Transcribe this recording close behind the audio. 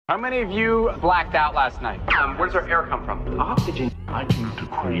How many of you blacked out last night? Where does our air come from? Oxygen. I came to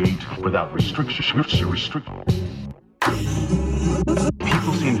create without restriction. People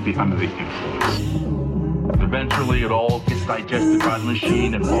seem to be under the influence. Eventually, it all gets digested by the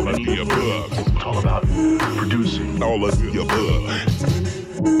machine and all of the above. It's all about producing all of the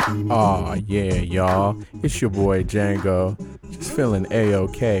above. Aw, yeah, y'all. It's your boy Django. Just feeling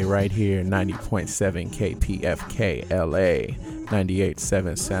A-OK right here, 90.7 KPFK LA,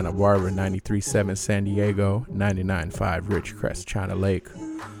 98.7 Santa Barbara, 93.7 San Diego, 99.5 Ridgecrest, China Lake,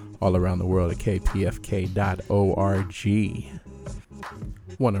 all around the world at kpfk.org.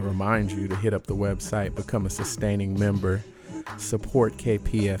 Want to remind you to hit up the website, become a sustaining member, support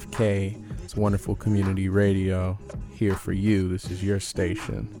KPFK. It's wonderful community radio here for you. This is your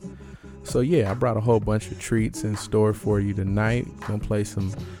station. So yeah, I brought a whole bunch of treats in store for you tonight. Gonna play some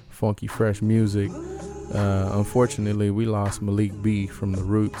funky, fresh music. Unfortunately, we lost Malik B from The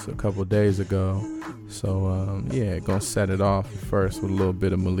Roots a couple days ago. So yeah, gonna set it off first with a little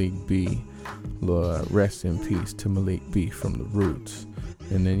bit of Malik B. Rest in peace to Malik B from The Roots.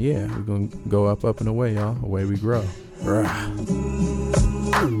 And then yeah, we're gonna go up and away, y'all. Away we grow. Rah.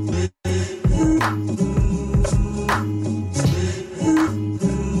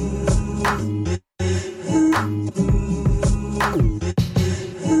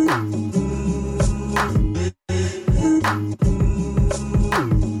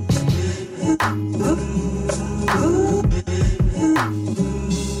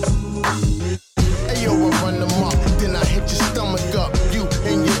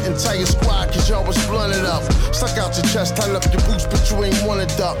 Chest, tie up your boots, but you ain't wanna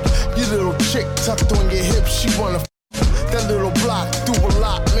duck. Your little chick tucked on your hips, she wanna that little block, do a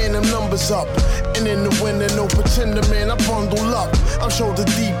lot, man, them numbers up. And in the winter, no pretender, man, I bundle up. I'm shoulder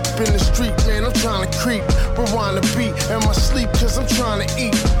deep in the street, man, I'm trying to creep. Rewind the beat in my sleep, cause I'm trying to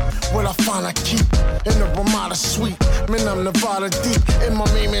eat. What I find I keep in the Ramada suite. Man, I'm Nevada deep, and my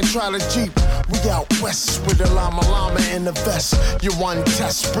main man try to Jeep. We out west with the llama in the vest. You one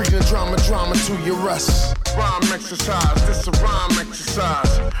test, bring the drama to your rest. Rhyme exercise, this a rhyme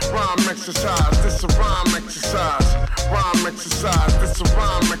exercise. Rhyme exercise, this a rhyme exercise. Rhyme exercise, this a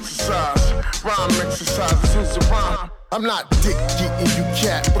rhyme exercise. Rhyme exercise, this is a rhyme. I'm not dick eating you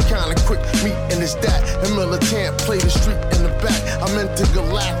cat. What kind of quick meeting is that? A militant play the street in the back. I'm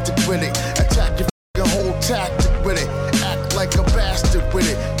intergalactic with it. Attack your f***ing whole tactic with it. Act like a bastard with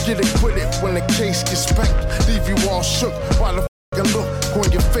it. Get acquitted when the case gets spanked. Leave you all shook while the f***ing look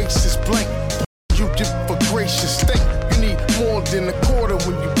on your face is blank. You give for gracious think. You need more than a quarter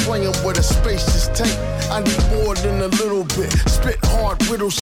when you playing with a spacious tank. I need more than a little bit. Spit hard riddle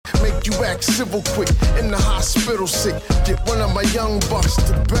shit. Make you act civil quick. In the hospital sick. Get one of my young bucks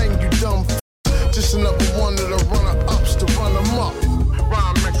to bang you dumb f***. Just another one of the runner-ups to run them up.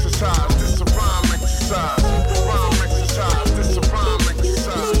 Rhyme exercise. This a rhyme exercise. Rhyme exercise. This a rhyme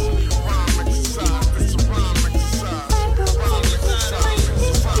exercise. Rhyme exercise. This a rhyme exercise. Rhyme exercise.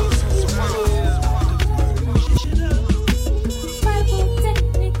 This a rhyme exercise.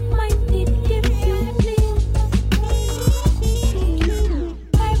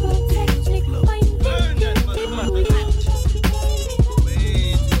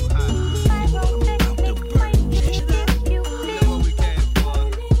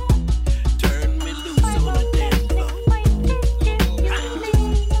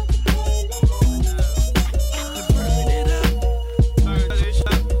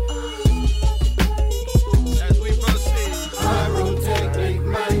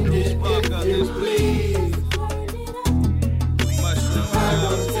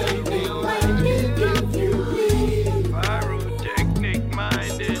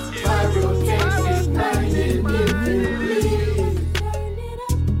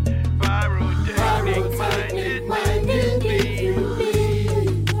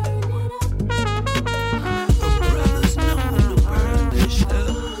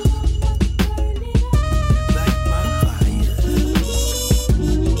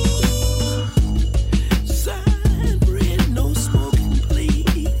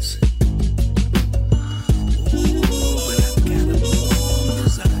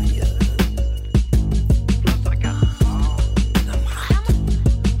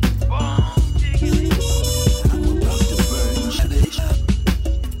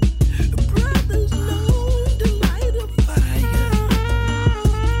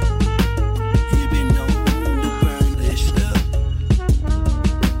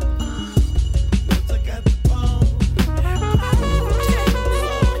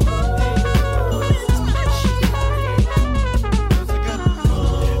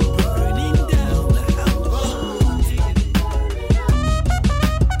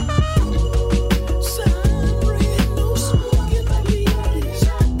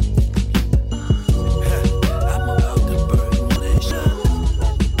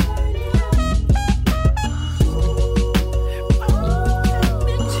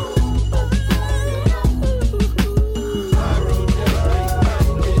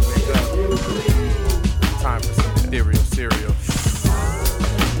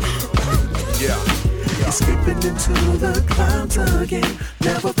 clouds again,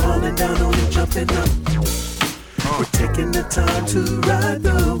 never falling down, only jumping up. We're taking the time to ride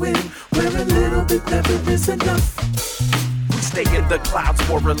the wind, where a little bit never is enough. Stay in the clouds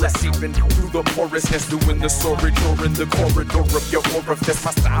more or less, even through the porousness, doing the storage or in the corridor of your orifice.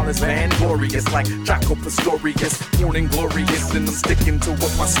 My style is glorious, like Jaco Pastorius, born and glorious, and I'm sticking to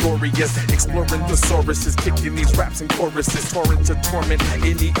what my story is. Exploring thesauruses, kicking these raps and choruses, torrent to torment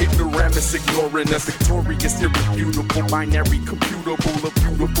any ignoramus, ignoring us. Victorious, irrefutable, binary, computable, a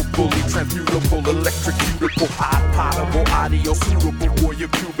beautiful, fully transmutable, electrocutical, potable, audio suitable, warrior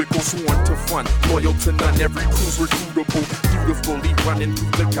cubicle, sworn to fun, loyal to none, every crew's recruitable. Beautifully running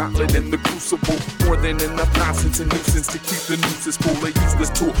through the gauntlet and the crucible. More than enough nonsense and nuisance to keep the nooses full. A useless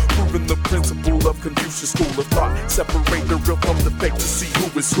tool, proving the principle of Confucius school of thought. Separate the real from the fake to see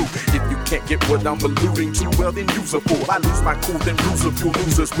who is who. If you can't get what I'm alluding to, well then use a fool. I lose my cool, then lose a few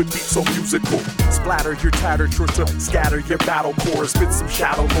losers with beats so musical. Splatter your tattered short to scatter your battle core. Spit some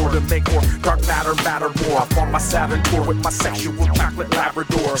shadow lore to make more dark matter more. I'm on my Saturn tour with my sexual chocolate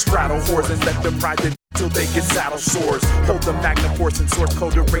Labrador. Straddle whores and let them ride the till they get saddle sores. Hold the Magnum Force and source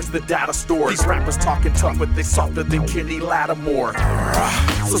code to raise the data store. These rappers talking tough, but they softer than Kenny Lattimore.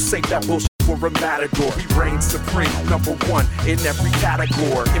 So save that bullshit for a matador. We reign supreme, number one in every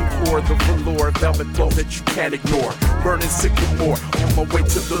category. Implore the velour, velvet flow that you can't ignore. Burning sycamore on my way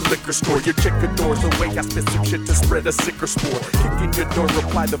to the liquor store. Your chick adores the way I spit some shit to spread a sicker spore. Kicking your door,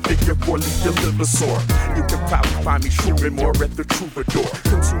 reply the figure 4, leave your liver sore. You can probably find me shooting more at the Troubadour.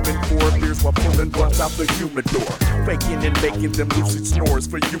 Consuming 4 beers while pulling blunts out the humidor. Faking and making them lucid snores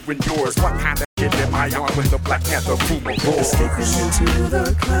for you and yours. What kind of shit am I on when the Black Panther boomer roars? Escaping into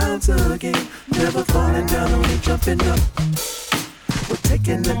the clouds again, never falling down, only jumping up. We're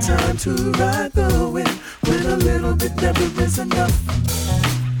taking the time to ride the wind, when a little bit never is enough.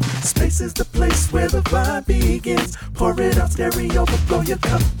 Space is the place where the vibe begins. Pour it out, stereo, overflow your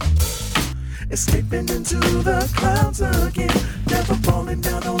cup. Escaping into the clouds again, never falling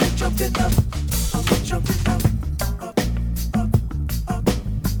down, only jumping up. Only jumping up.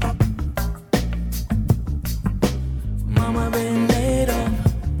 Mama been laid off,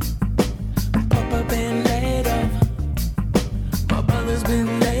 Papa been laid off, my brother's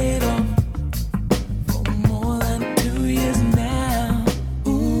been laid off for more than 2 years now.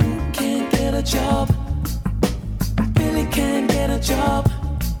 Ooh, can't get a job, Billy can't get a job.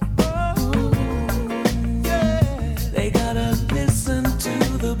 Ooh, yeah. They gotta listen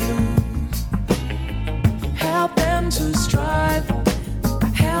to the blues, help them to strive,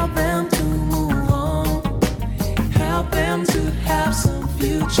 help them to move on. Help them to have some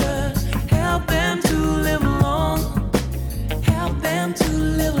future. Help them to live long. Help them to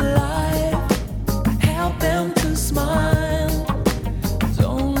live life. Help them to smile.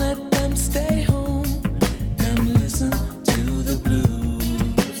 Don't let them stay home and listen to the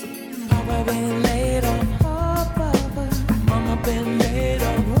blues. Papa been laid off. Mama been laid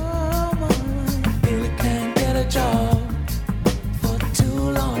off. Billy can't get a job for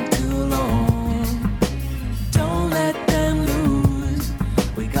too long, too long. Let them lose.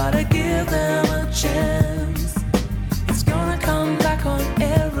 We gotta give them a chance. It's gonna come back on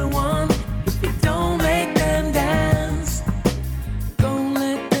everyone if we don't make them dance. Don't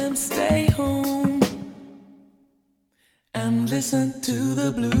let them stay home and listen to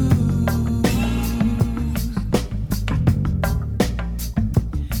the blues.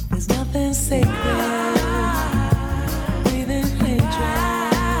 There's nothing sacred. Breathing hatred.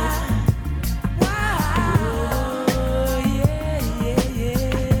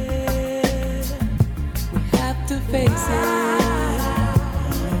 Face it,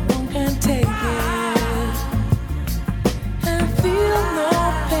 no one can take it and feel no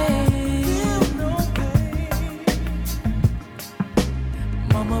pain.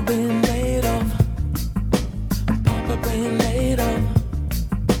 Mama been laid off, Papa been laid off,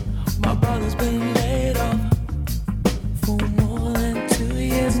 my brother's been laid off for more than 2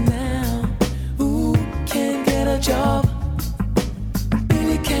 years now. Ooh, can't get a job,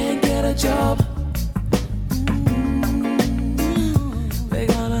 Billy can't get a job.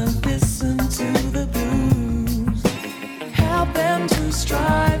 Help them to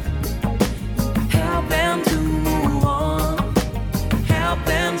strive, help them to move on, help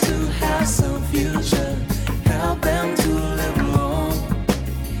them to have some future, help them to live long,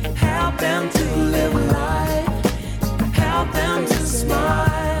 help them to live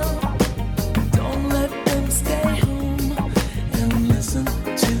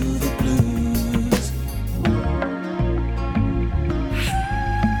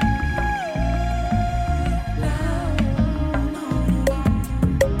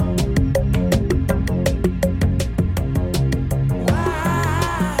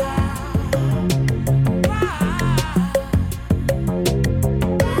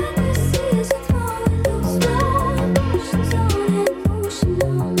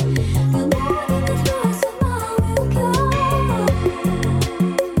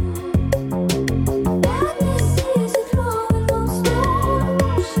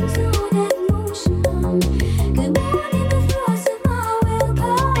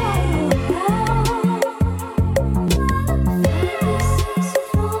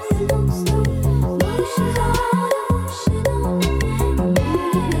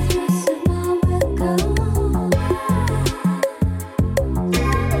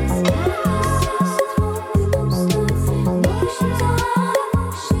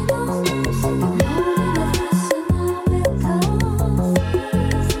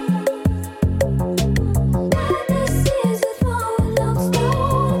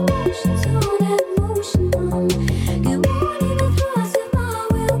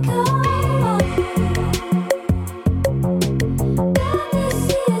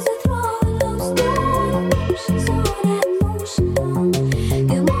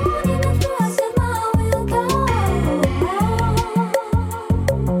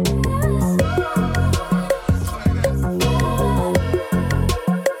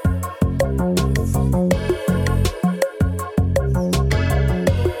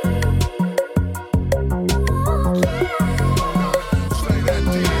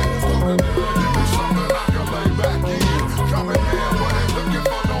the deal, give me something I can lay back in. Coming in, but ain't looking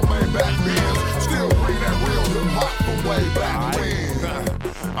for no Maybach Benz. Still bring that real hip hop from way back when.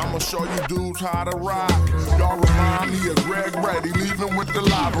 I'ma show you dudes how to rock. Y'all remind me of Greg Brady leaving with the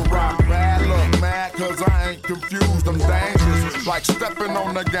lava rock. Bad luck, mad cause I ain't confused. I'm dangerous, like stepping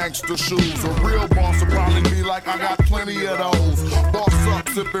on the gangster shoes. A real boss would probably be like, I got plenty of those. Boss up,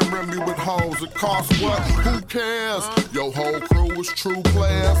 sipping Remy with hoes. It costs what? Who cares? Your whole crew is true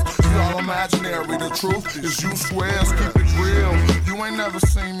players. Y'all imaginary, the truth is you swears. Keep it real. You ain't never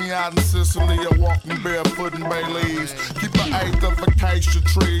seen me out in Sicily or walking barefoot in Baileys. Keep an eighth of acacia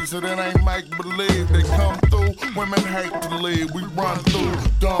trees, and it ain't make believe. They come through, women hate to leave. We run through,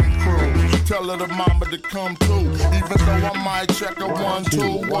 dumb crew. Tell her the mama to come too. Even though I might check a 1,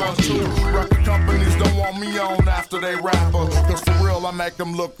 2, 1, 2. Record companies don't want me on after they rapper. Cause for real, I make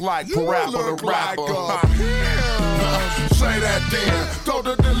them look like Parappa the rapper. Say that then. Told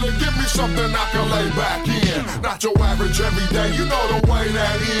the dealer, give me something I can lay back in. Not your average everyday, you know the way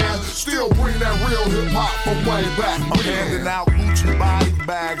that is. Still bring that real hip hop from way back when. I'm handing out Gucci body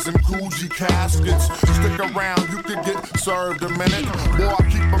bags and Coogee caskets. Stick around, you could get served a minute. Boy, I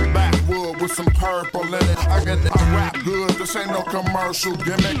keep a backwood with some purple in it. I rap good, this ain't no commercial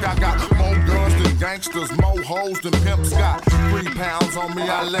gimmick. I got more guns than gangsters, more hoes than pimps got. 3 pounds on me,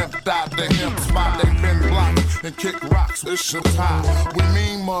 I left out the hemp spot. They been blocked and kick rocks, this shit's hot. We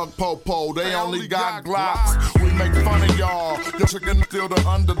mean mug popo, they only got glocks. We make fun of y'all, your chicken still the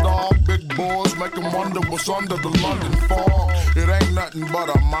underdog. Big boys make them wonder what's under the London fog. It ain't nothing but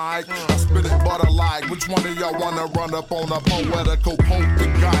a mic, I spit it butter like. Which one of y'all wanna run up on a poetical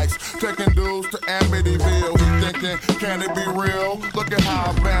poltergeist? Taking dudes to Amityville, he thinking, can it be real? Look at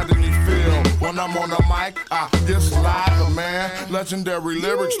how abandoned he feel. When I'm on the mic, I get saliva, man. Legendary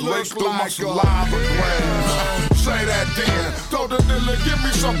lyrics laced through my saliva glands. Say that then. Told the dealer, give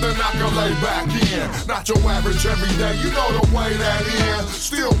me something I can lay back in. Not your average everyday, you know the way that is.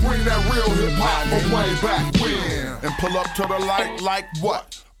 Still bring that real hip hop from way back when. And pull up to the light like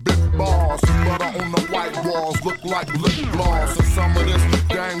what? Big balls, butter on the white walls, look like lip gloss. And some of this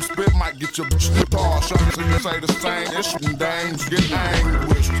game spit might get your bitch tossed. I'm just say the same issue, and dames get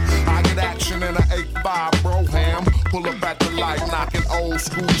anguished. I get action in an 8.5 Broham. Pull up at the light, knocking old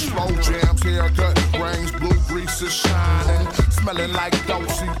school slow jams. Haircut, rings, blue grease is shining. Smelling like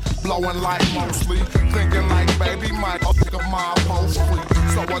Dosey, blowing like mostly. Thinking like baby Mike, I'll pick up my upholstery.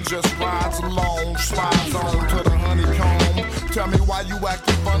 So I just rides along, slides on to the honeycomb. Tell me why you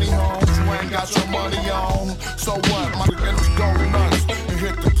acting funny, homes. You ain't got your money on. So what? My niggas go nuts and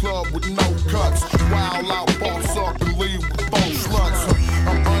hit the club with no cuts. Wild out, boss up and leave with 4 sluts.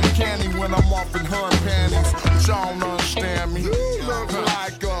 I'm uncanny when I'm off in her panties. But y'all don't understand me. You look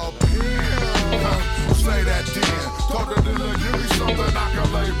like a pimp. Say that then. Told her to give me something I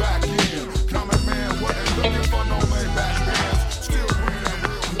can lay back in. Coming man, wasn't looking for no Maybach Benz. Still bring that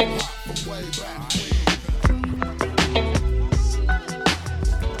real hip hop from way back when.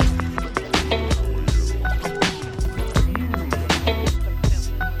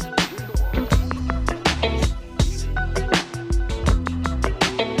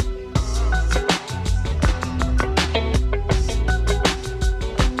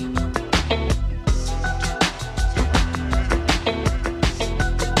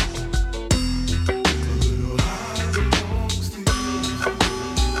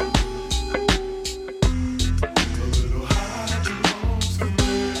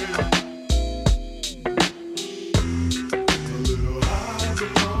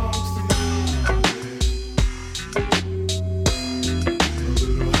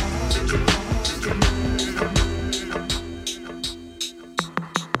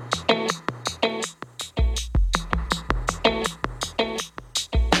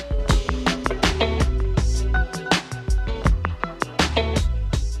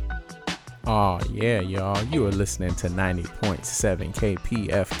 Oh, yeah, y'all. You are listening to 90.7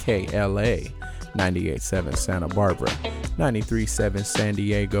 KPFK LA, 98.7 Santa Barbara, 93.7 San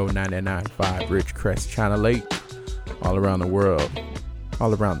Diego, 99.5 Ridgecrest, China Lake, all around the world,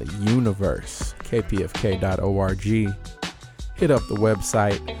 all around the universe, kpfk.org. Hit up the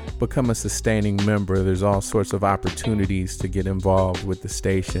website, become a sustaining member. There's all sorts of opportunities to get involved with the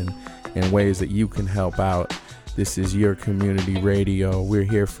station and ways that you can help out. This is your community radio. We're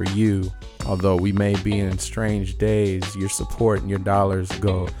here for you. Although we may be in strange days, your support and your dollars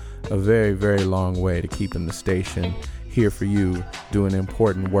go a very, very long way to keeping the station here for you, doing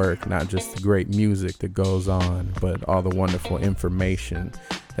important work, not just the great music that goes on, but all the wonderful information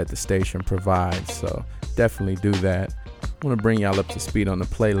that the station provides. So definitely do that. I want to bring y'all up to speed on the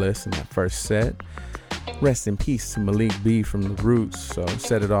playlist in that first set. Rest in peace to Malik B from The Roots. So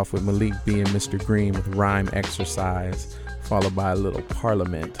set it off with Malik B and Mr. Green with Rhyme Exercise, followed by a little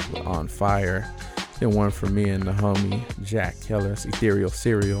Parliament with On Fire. Then one for me and the homie Jack Keller's Ethereal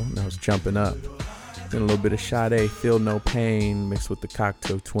Cereal, and I was Jumping Up. Then a little bit of Sade, Feel No Pain, mixed with the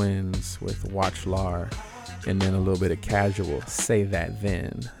Cocteau Twins with Watch Lar. And then a little bit of Casual, Say That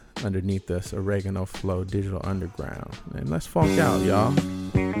Then, underneath us, Oregano Flow, Digital Underground. And let's funk out, y'all.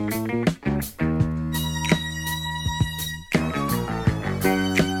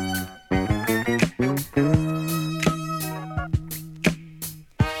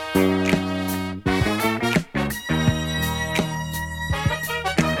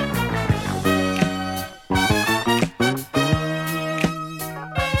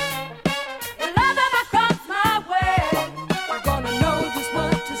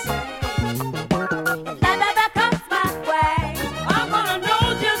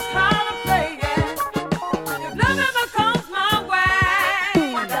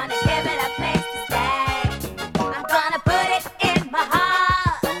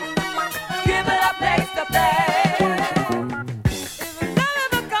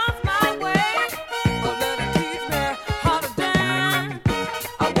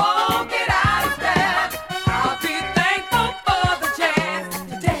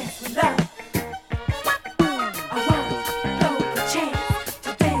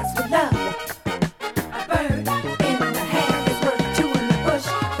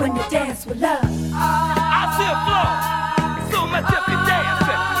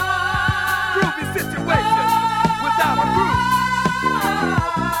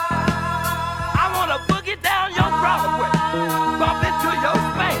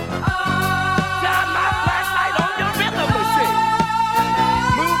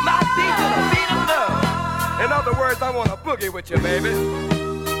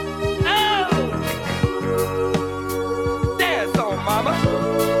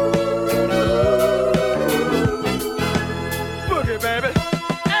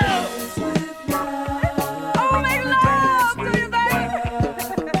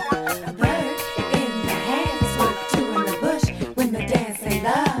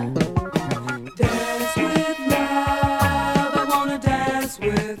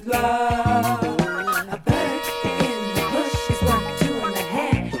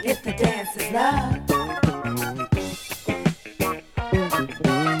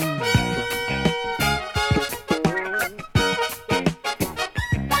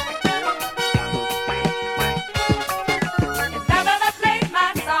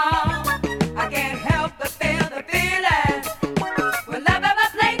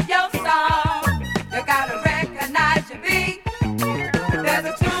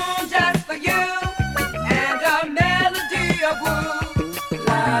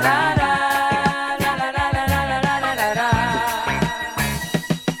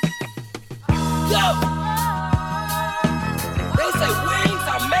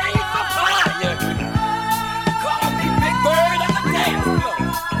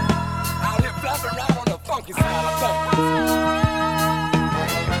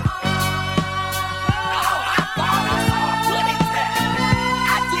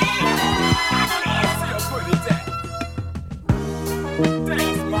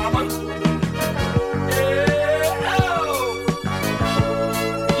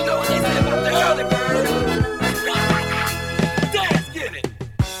 Early bird.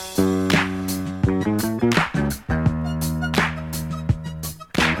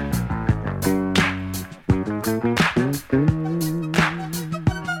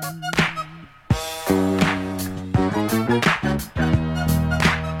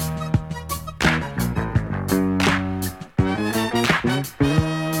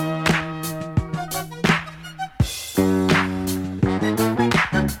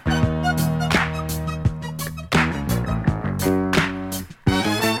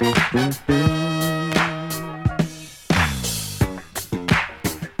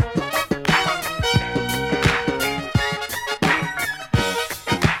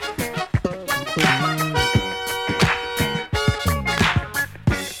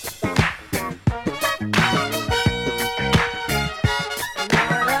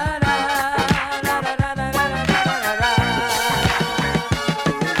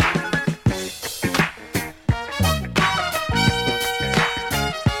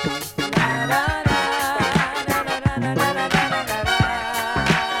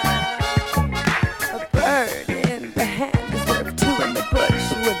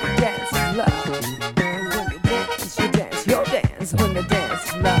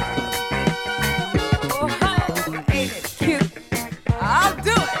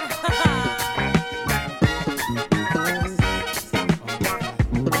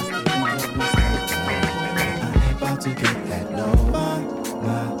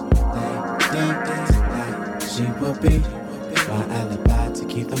 will be my alibi to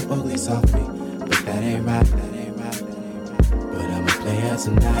keep them uglies off me. But that ain't right, that ain't right, that ain't right. But I'm a player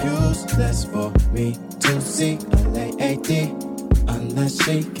tonight. Useless for me to see a lady unless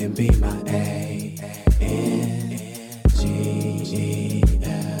she can be my A-N-G-E-L.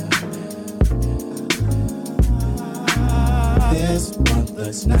 This one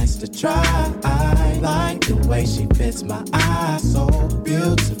looks nice to try. I like the way she fits my eyes. So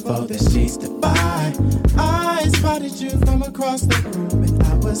beautiful that she's divine. I spotted you from across the room and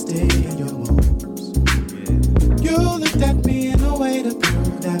I was digging your moves. You looked at me in a way to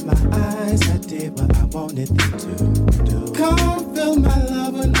prove that my eyes had did what I wanted them to do. Come feel my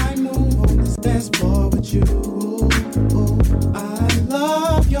love when I move on this dance floor with you. I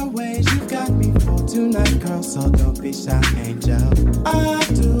love your ways, you got me for tonight, girl, so don't be shy, angel. I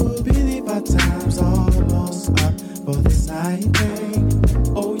do believe our time's almost up for this night, babe.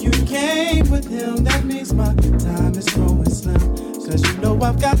 Oh, you came with him, that means my time is growing slim. Cause you know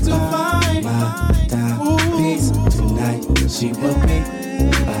I've got to find my timepiece tonight. She will be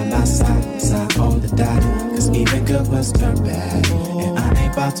by my side, side on the dot. Cause even good ones turn bad, and I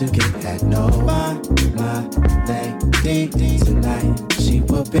ain't about to get that. No, my lady tonight. She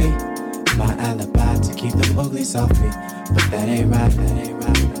will be my alibi to keep them uglies off me. But that ain't right, that ain't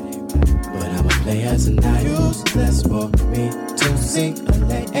right, that ain't right. But I'm a player tonight. Useless for me to see a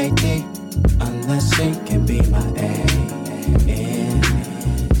lady unless she can be my A-N-G-E-L.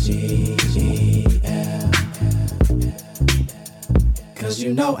 Cause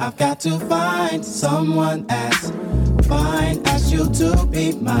you know I've got to find someone as fine as you to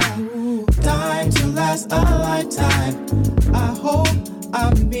be mine. Time to last a lifetime. I hope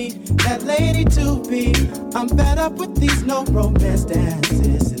I meet that lady to be. I'm fed up with these no romance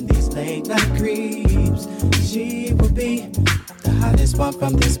dances and these late night creeps. She will be the hottest one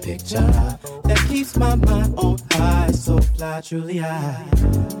from this picture that keeps my mind on high. So fly, truly I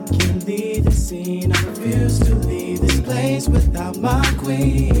can't leave the scene. I refuse to leave this place without my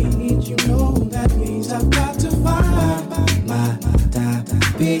queen. You know that means I've got to find my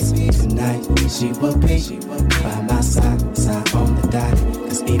timepiece tonight. She will be by my side, side on the dot.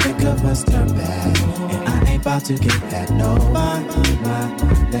 Cause even good ones turn bad, and I ain't about to get that. No, my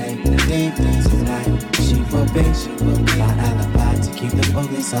lady tonight. She will be my alibi to keep them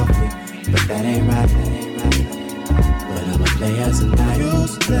uglies off me. But that ain't right, that ain't right, that ain't right. But I'm a player tonight.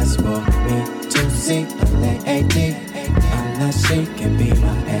 Useless for me to see a lady unless she can be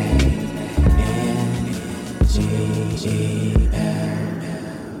my A-N-G-E-L.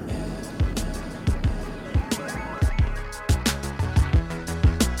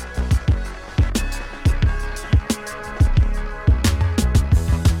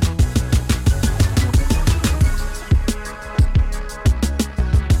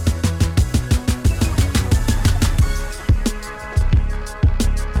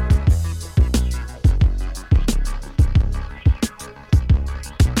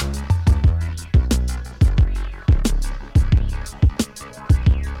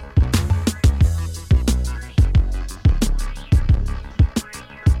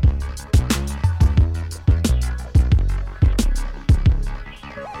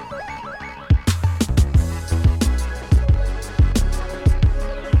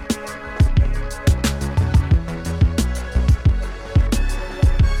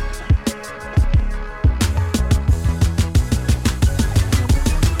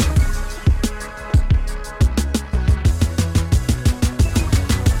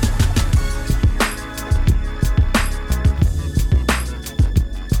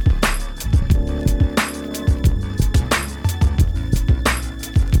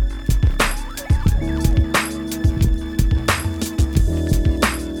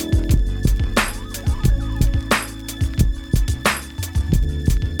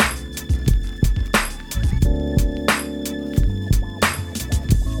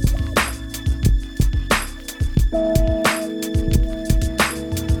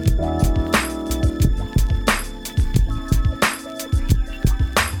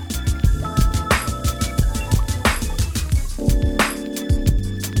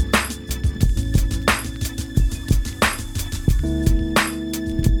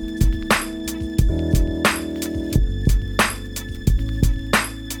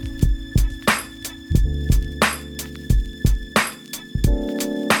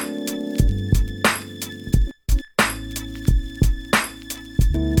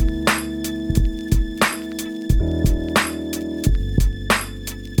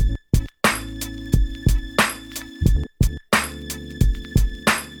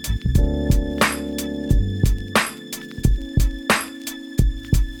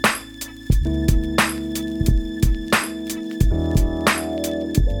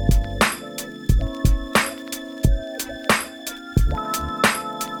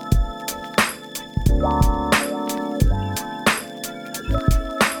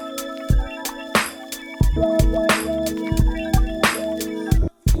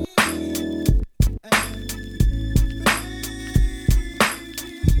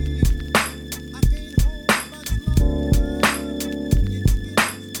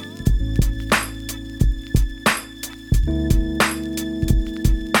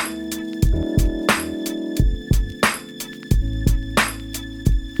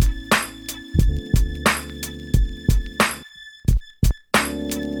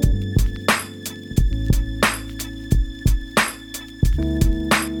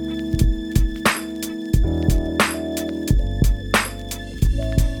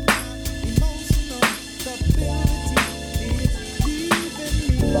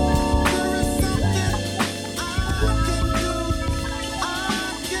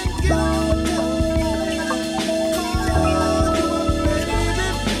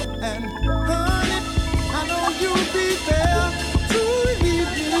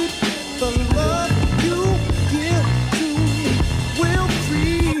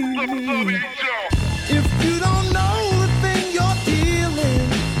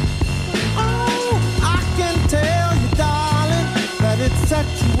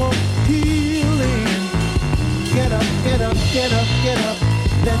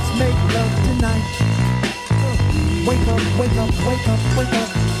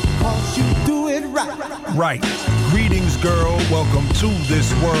 Right. Greetings, girl. Welcome to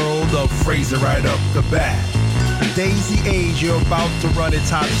this world of phrasing right up the bat. Daisy age, you're about to run its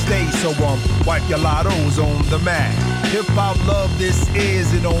top stage, so wipe your lottos on the mat. Hip-hop love this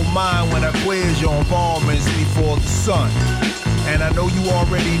is, and don't mind when I quiz your involvements before the sun. And I know you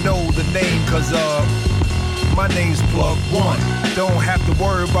already know the name, cause my name's Plug One. Don't have to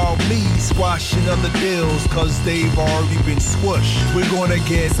worry about me squashing other deals, cause they've already been squished. We're gonna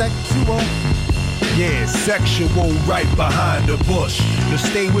get sexual. Yeah, sexual right behind the bush. You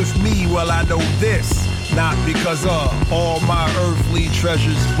stay with me while I know this. Not because of all my earthly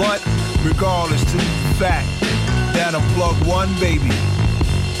treasures, but regardless to the fact that I'm Plug One, baby.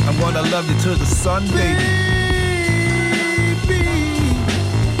 I'm gonna love you to the sun, baby.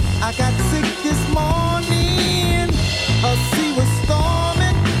 I got sick this morning. A sea was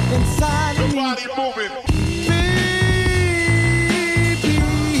storming inside of me. Body moving.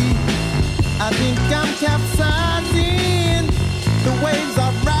 I think I'm capsizing. The waves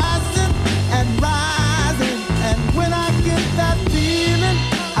are rising and rising. And when I get that feeling,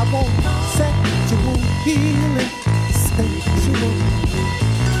 I want sexual healing. Sexual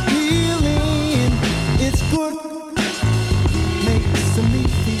healing. It's good. Makes me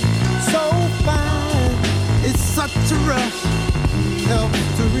feel so fine. It's such a rush. Helps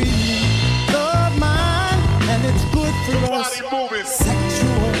to relieve the mind. And it's good for us. Body moving.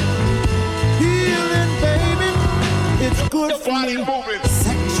 Sexual. It's good for me.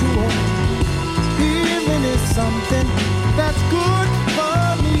 Sexual healing is something that's good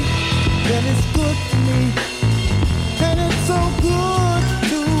for me. And it's good for me. And it's so good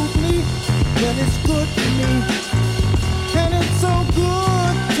to me. And it's good for me. And it's so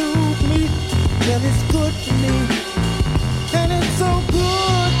good to me. And it's good for me. And it's so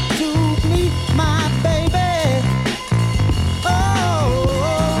good to me, my baby.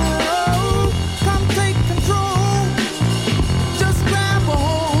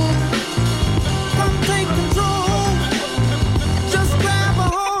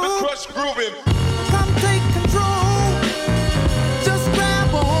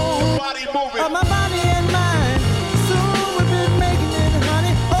 My body and mind, soon we've been making it,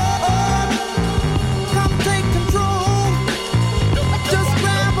 honey. Oh, oh, come take control. Just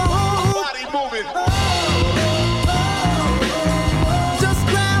grab a hold. Body moving. Oh, oh, just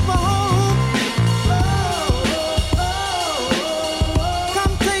grab a hold. Oh,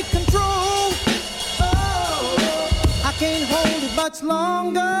 come take control. Oh, I can't hold it much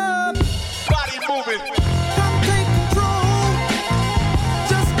longer. Body moving.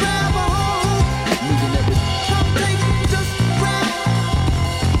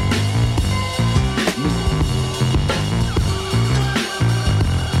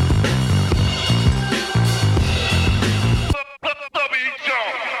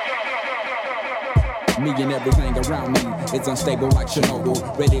 Me and everything around me is unstable like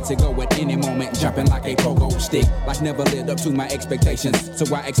Chernobyl. Ready to go at any moment, jumping like a pogo stick. Like never lived up to my expectations,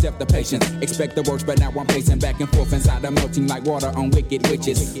 so I accept the patience. Expect the worst, but now I'm pacing back and forth inside. I'm melting like water on wicked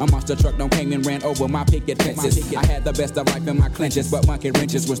witches. A monster truck don't came and ran over my picket fences. I had the best of life in my clenches, but monkey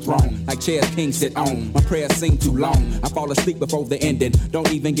wrenches was thrown like chairs kings sit on. My prayers seem too long. I fall asleep before the ending.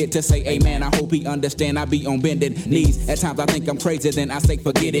 Don't even get to say amen. I hope he understand I be on bended knees. At times I think I'm crazy, then I say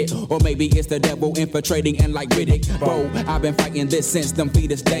forget it. Or maybe it's the devil infiltrating and like Riddick. Bro, I've been fighting this since them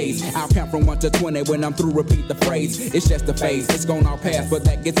fetus days. I'll count from 1 to 20 when I'm through, repeat the phrase. It's just a phase, it's gonna all pass, but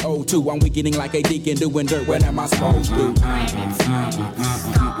that gets old too. I'm weakening like a deacon doing dirt. What am I supposed to?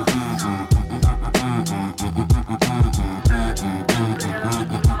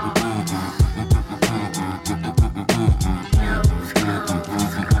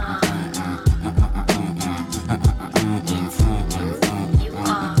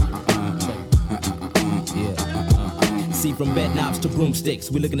 See, from bed knobs to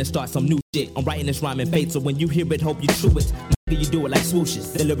broomsticks, we're looking to start some new shit. I'm writing this rhyme in faith, so when you hear it, hope you true it. You do it like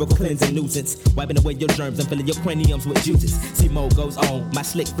swooshes, the lyrical cleansing nuisance, wiping away your germs and filling your craniums with juices. See, Mo goes on, my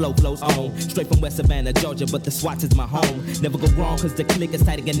slick flow flows on, straight from West Savannah, Georgia, but the Swats is my home. Never go wrong, cause the click is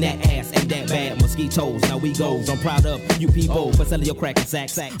tighter than that ass. Ain't that bad, mosquitoes, now we goes. I'm proud of you people for selling your crack and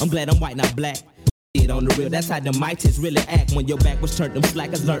sacks. I'm glad I'm white, not black. It on the real, that's how the mites really act. When your back was turned, them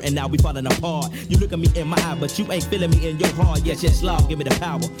slackers learned, and now we falling apart. You look at me in my eye, but you ain't feeling me in your heart. Yes, Lord, give me the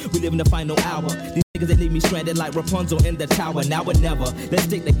power. We live in the final hour. These niggas, they leave me stranded like Rapunzel in the tower. Now or never, let's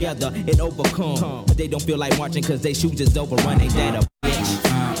stick together and overcome. But they don't feel like marching, cause they shoes just overrun. Ain't that a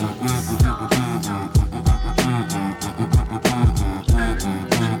bitch?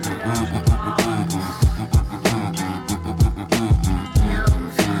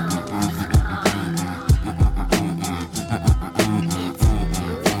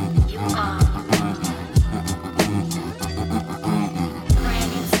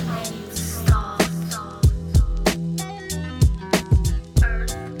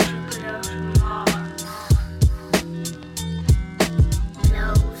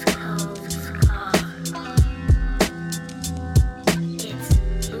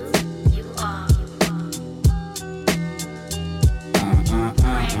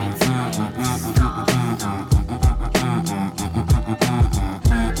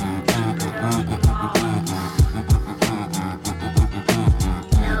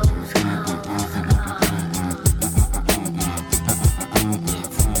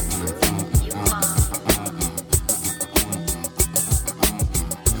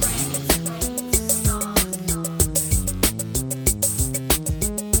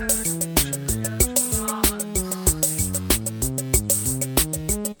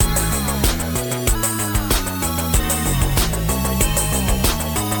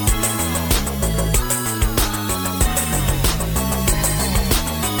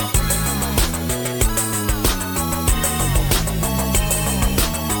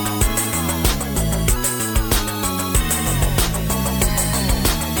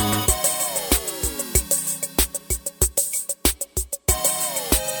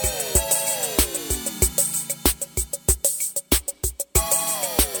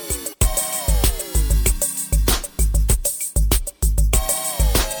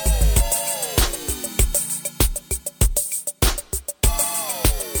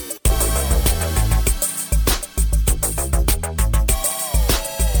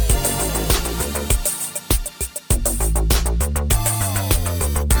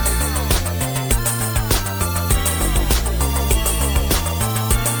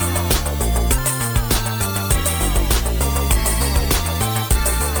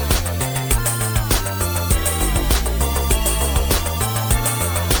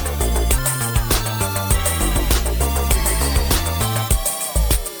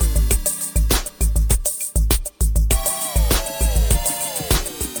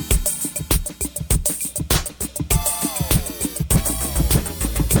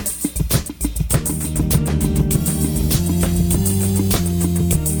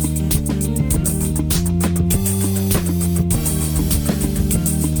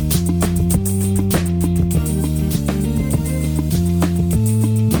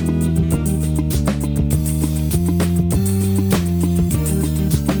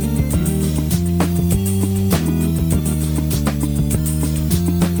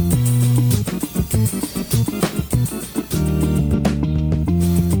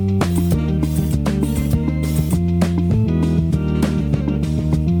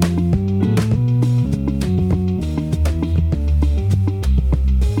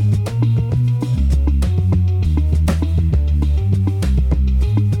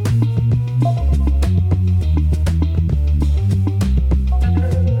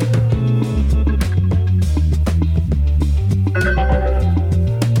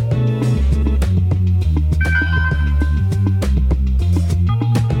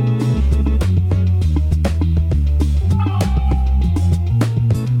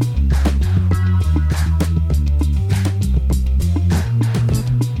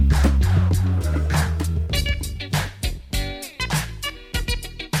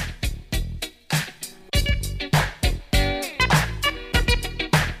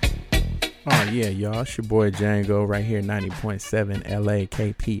 Yeah, y'all. It's your boy Django right here, 90.7 LA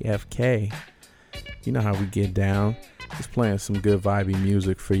KPFK. You know how we get down. Just playing some good vibey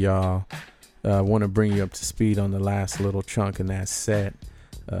music for y'all. Want to bring you up to speed on the last little chunk in that set.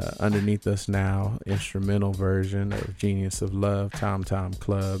 Underneath us now, instrumental version of Genius of Love, Tom Tom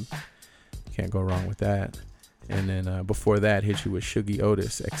Club. Can't go wrong with that. And then before that, hit you with Shuggie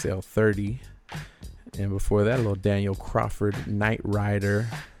Otis, XL30. And before that, a little Daniel Crawford, Night Rider.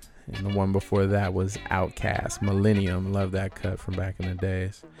 And the one before that was Outkast, Millennium. Love that cut from back in the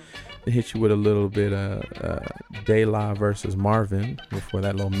days. They hit you with a little bit of De La versus Marvin. Before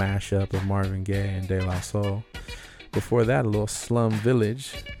that, little mashup of Marvin Gaye and De La Soul. Before that, a little Slum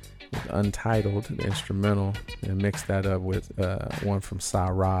Village with Untitled, the instrumental, and mixed that up with one from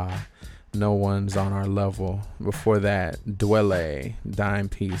Sarah, No One's on Our Level. Before that, Dwelle, Dime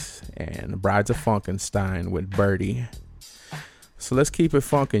Piece, and Brides of Funkenstein with Birdie. So let's keep it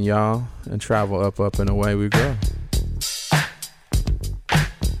funkin', y'all, and travel up, up, and away we go.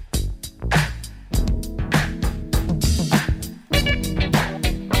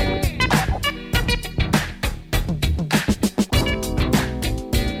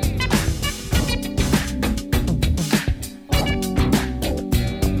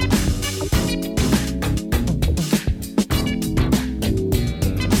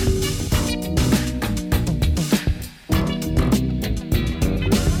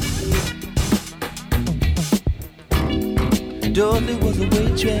 Dorothy was a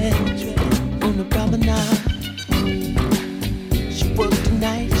waitress on the promenade. She worked the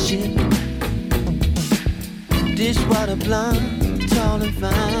night shift. Dishwater blonde, tall and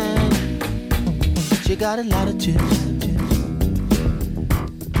fine. She got a lot of chips.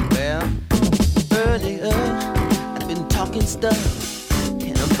 Well, earlier I've been talking stuff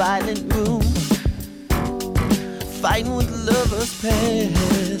in a violent room, fighting with lovers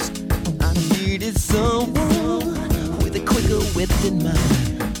past. I needed someone with a quicker wit than mine.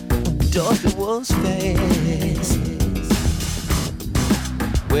 Dorothy was fast.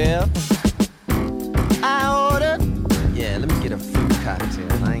 Well, I ordered, yeah, let me get a fruit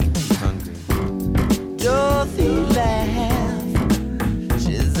cocktail. I ain't too hungry. Dorothy laughed.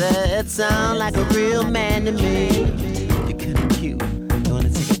 She said, sound like a real man to me. You're kinda cute. You wanna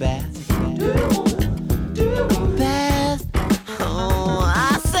take a bath? Bath? Oh,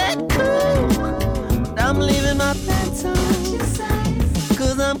 I said cool. I'm leaving my pants on,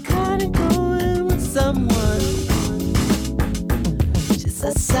 'cause I'm kinda going with someone. She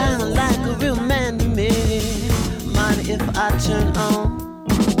said, sound like a real man to me. Mind if I turn on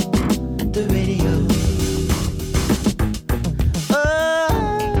the radio?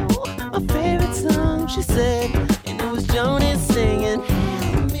 Oh, my favorite song, she said, and it was Joni singing.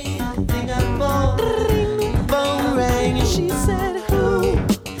 Help me, I think I'm born. Phone rang and she said, who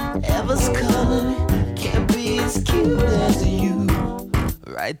ever's calling? Can't be as cute as you.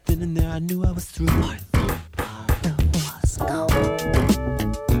 Right then and there I knew I was through. Was gone.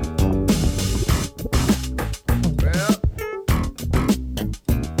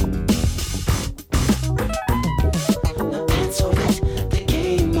 My pants were wet, they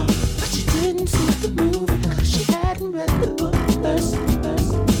came off, but she didn't see the movie, 'cause she hadn't read the book first.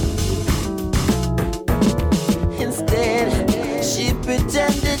 Instead, she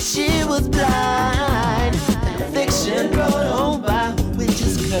pretended she was blind. Fiction brought home by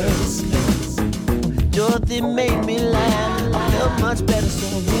witches' curse. Dorothy made me laugh. I felt much better, so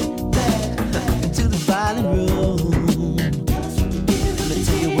I went back to the violin room. Let me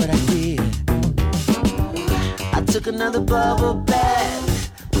tell you what I did. I took another bubble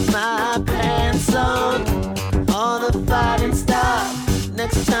bath with my pants on. All the fighting stopped.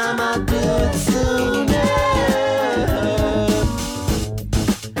 Next time I'll do it sooner.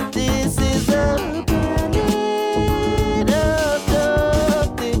 This is a planet of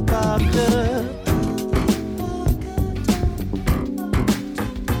Dorothy Parker.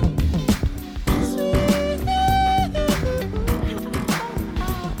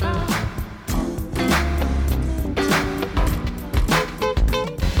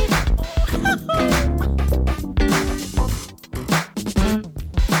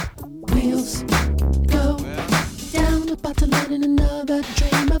 Wheels go down, about to land in another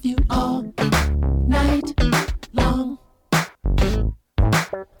dream of you all night long.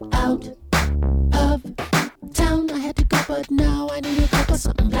 Out of town, I had to go, but now I need a cup of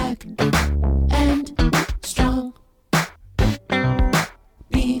something black and strong.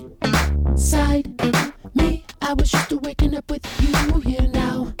 Beside me, I was used to waking up with you here.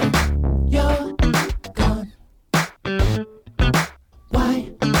 Now you're gone.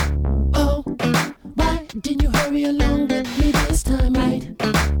 Why? Oh, why didn't you hurry along with me this time, right?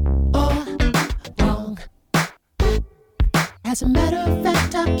 Or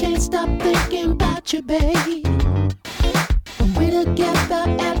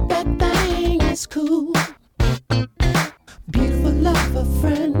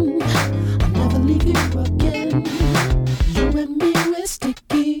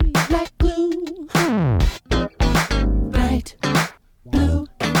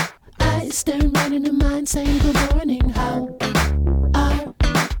Somebody staring right in the mind saying good morning. How are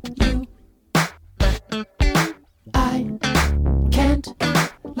you? I can't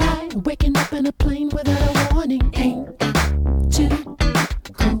lie. Waking up in a plane without a warning ain't too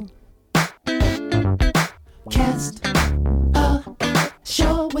cool. Cast a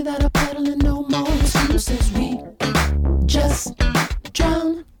shore without a paddle and no more excuses. We just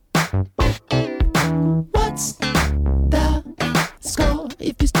drown. What's the score?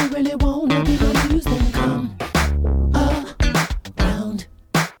 If you still really wanna be abused, then come around.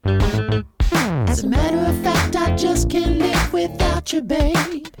 As a matter of fact, I just can't live without you,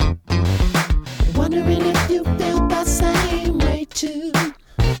 babe. Wondering if you feel the same way too.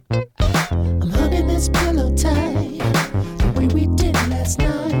 I'm hugging this pillow tight, the way we did last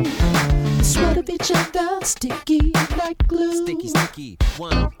night. I swear to each other, sticky like glue. Sticky, sticky,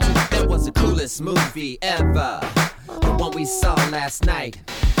 1, 2. That was the coolest movie ever. The one we saw last night.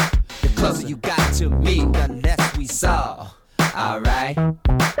 The closer you got to me, the less we saw. Alright.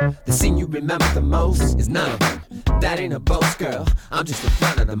 The scene you remember the most is none of them. That ain't a boast, girl. I'm just in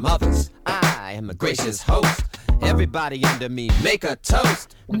front of the mothers. I am a gracious host. Everybody under me, make a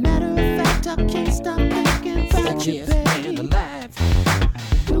toast. Matter of fact, I can't stop thinking about you, baby. Alive.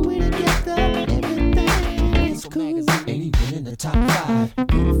 When we're together, everything is cool. Ain't even in the top 5.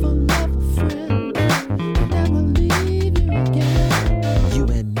 Beautiful love, friend. Never leave you again. You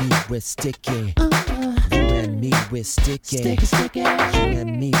and me, we're sticky. You and me, we're sticky. Sticky, sticky. You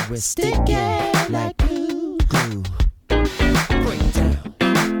and me, we're sticky. Like glue. Glue. Break down.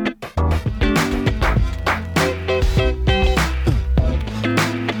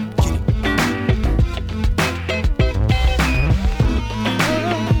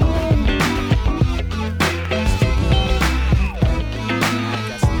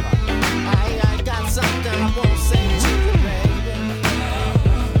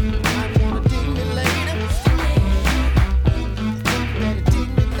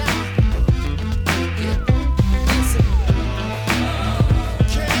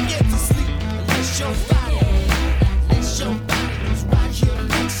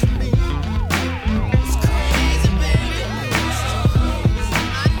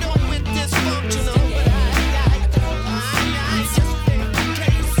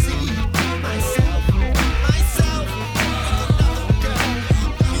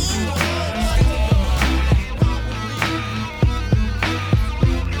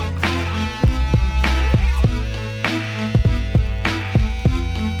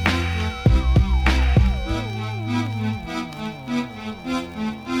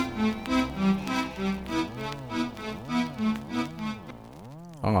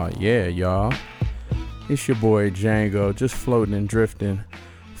 Oh yeah, y'all. It's your boy Django, just floating and drifting,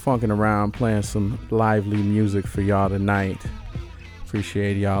 funking around, playing some lively music for y'all tonight.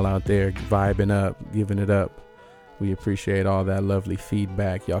 Appreciate y'all out there vibing up, giving it up. We appreciate all that lovely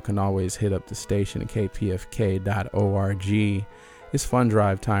feedback. Y'all can always hit up the station at kpfk.org. It's fund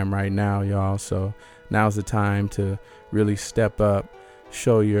drive time right now, y'all, so now's the time to really step up,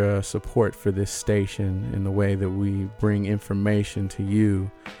 show your support for this station in the way that we bring information to you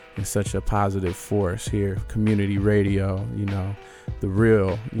in such a positive force here. Community radio, the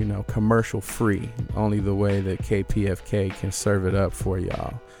real, commercial free, only the way that KPFK can serve it up for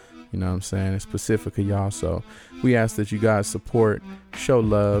y'all. You know what I'm saying? It's Pacifica, y'all. So we ask that you guys support, show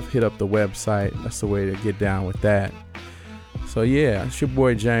love, hit up the website. That's the way to get down with that. So yeah, it's your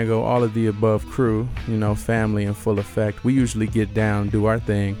boy Django, all of the above crew, family in full effect. We usually get down, do our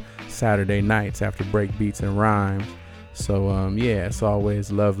thing Saturday nights after break beats and rhymes. So yeah, it's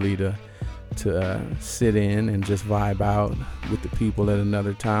always lovely to sit in and just vibe out with the people at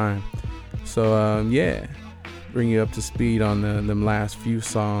another time. So yeah, bring you up to speed on them last few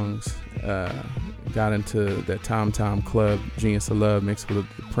songs. Got into that Tom Tom Club, Genius of Love mixed with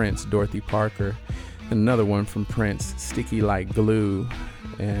Prince, Dorothy Parker. Another one from Prince, Sticky Like Glue,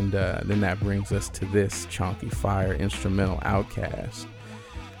 and then that brings us to this chunky fire instrumental, Outkast.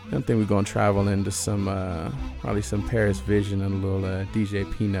 I think we're gonna travel into some probably some Paris Vision and a little DJ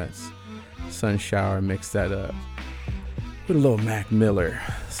Peanuts, Sun Shower, mix that up with a little Mac Miller,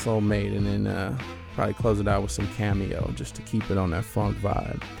 Soulmate, and then probably close it out with some Cameo just to keep it on that funk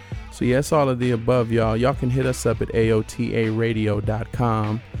vibe. So yes, all of the above, y'all. Y'all can hit us up at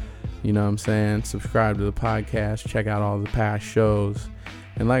aotaradio.com. You know what I'm saying? Subscribe to the podcast. Check out all the past shows.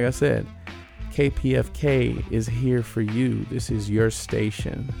 And like I said, KPFK is here for you. This is your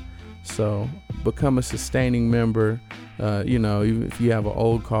station. So become a sustaining member. Even if you have an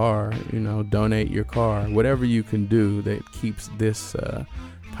old car, donate your car. Whatever you can do that keeps this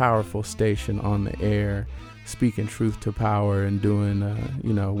powerful station on the air speaking truth to power and doing,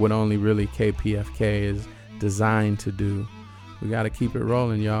 what only really KPFK is designed to do. We got to keep it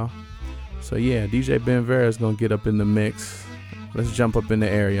rolling, y'all. So yeah, DJ Ben Vera is going to get up in the mix. Let's jump up in the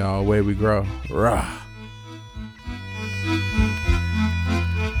air, y'all. Away we grow. Rah.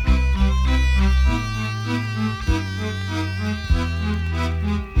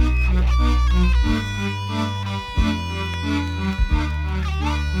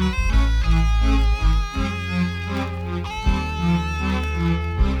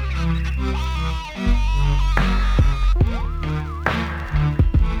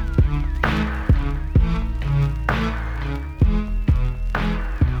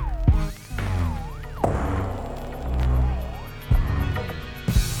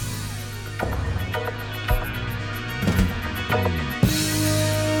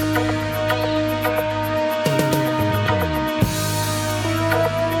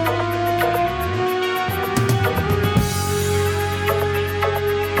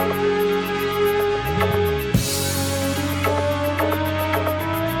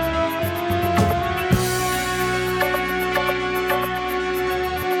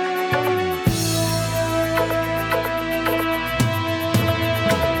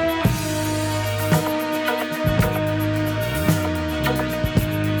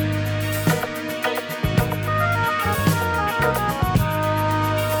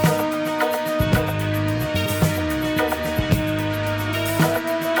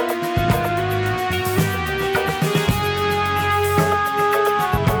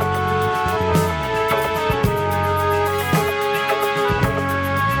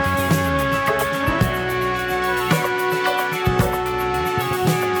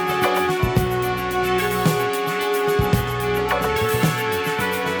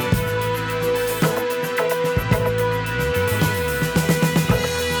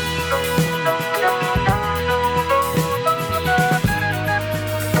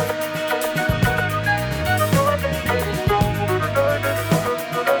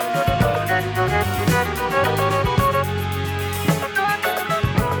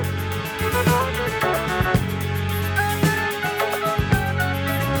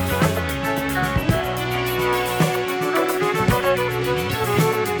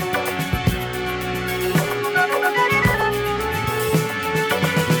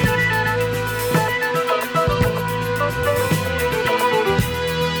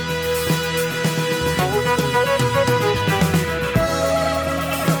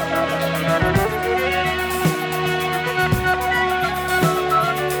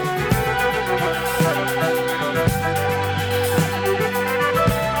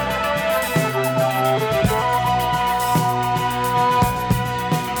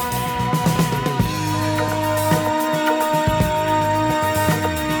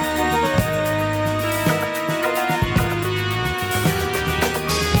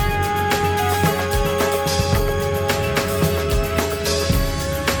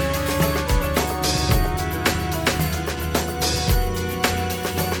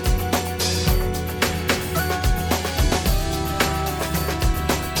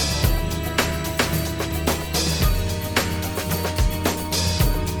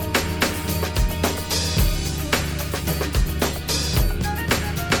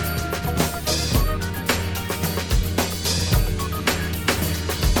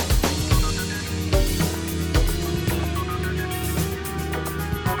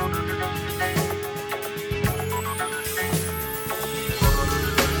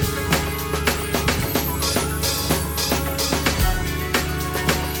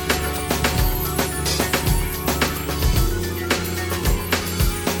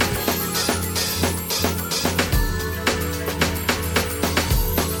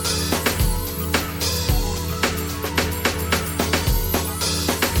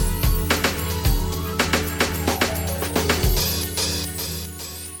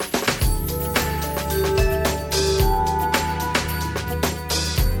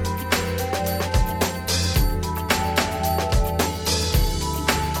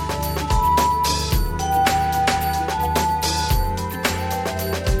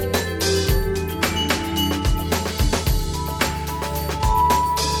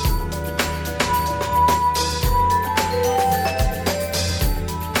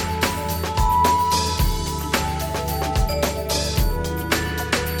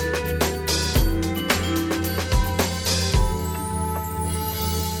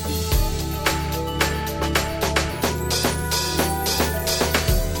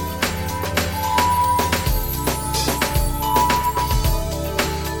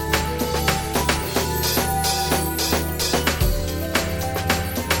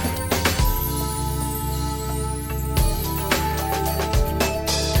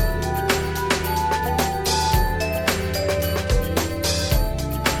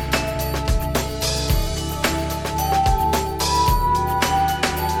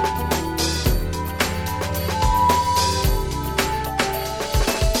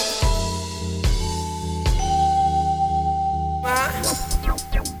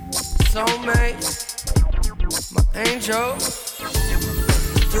 Angel,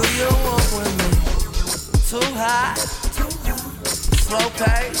 do you walk with me? Too high, slow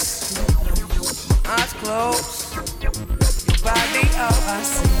pace, eyes closed, your body all I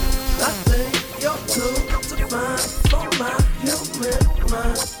see. I think you're too divine for my human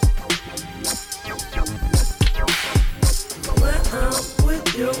mind. When I'm with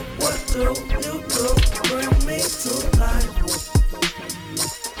you, what do you do? Bring me to life.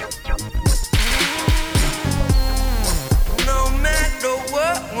 No matter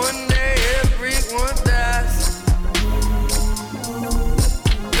what, one day everyone dies.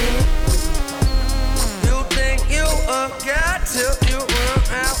 You think you a god till you run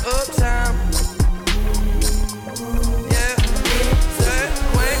out of time. Yeah, say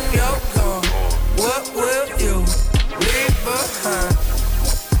when you're gone, what will you leave behind?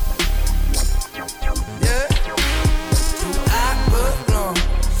 Yeah, do I belong?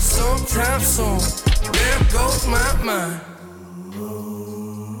 Sometime soon, there goes my mind. You're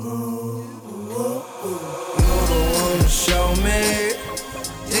the one to show me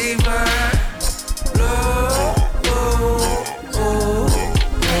divine love.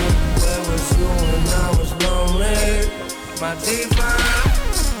 Where was you when I was lonely? My divine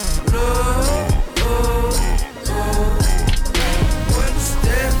love. When the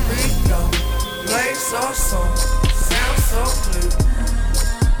stereo plays our song, sounds so clear.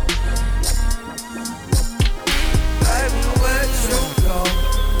 Baby, where'd you go?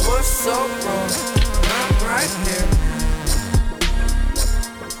 What's so wrong? I'm right here.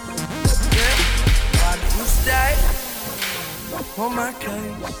 Yeah, why did you stay on my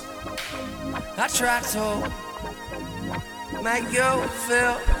case? I tried to make you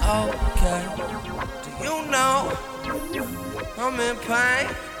feel okay. Do you know I'm in pain?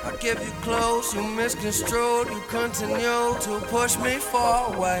 I give you close, you misconstrued. You continue to push me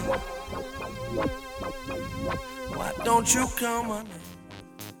far away. Why don't you come on in?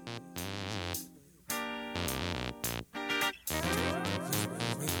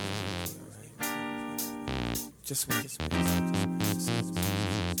 Just wait.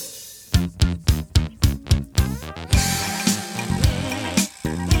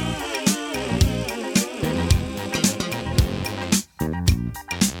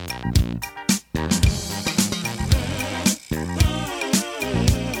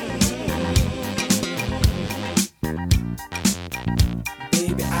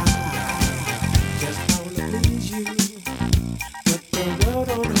 Baby, I just wanna please you, but the world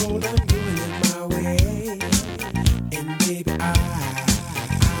don't hold on doing it my way. And baby, I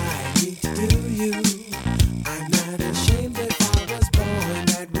need to do you. I'm not ashamed if I was born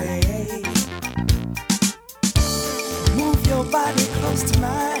that way. Move your body close to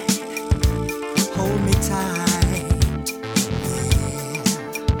mine, hold me tight.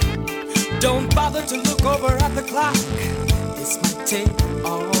 Yeah. Don't bother to look over at the clock. This might take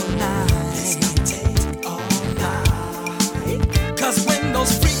all night. Cause when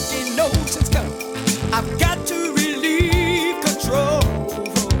those freaky notions come, I've got to relieve control.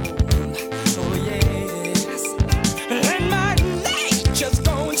 Oh yes. And my nature's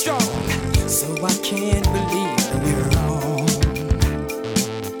going strong, so I can't believe that we're wrong.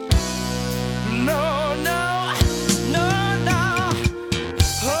 No, no, no, no.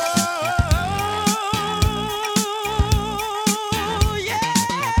 Oh,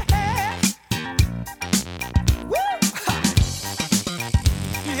 yeah. Woo.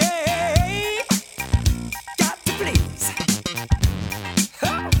 Yeah. Got to please.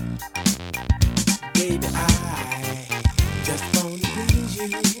 Huh. Baby, I just wanna please you.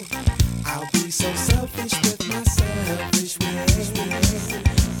 I'll be so selfish with my selfish ways.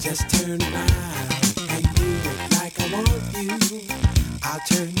 Just turn around and do it like I want you. I'll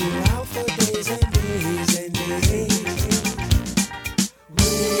turn you out for days and days and days.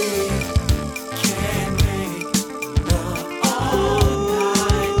 We can make love all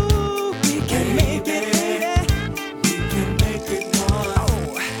night. We can make it, baby. We can make it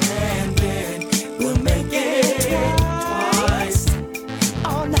once, and then we'll make it twice.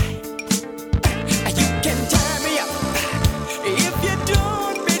 All night. You can tie me up if you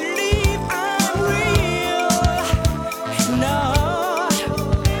don't believe I'm real. No,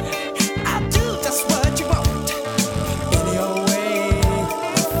 I'll do just what you want in your way you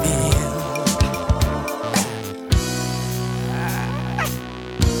feel.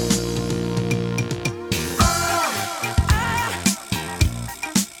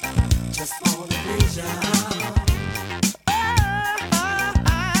 Just wanna please ya. I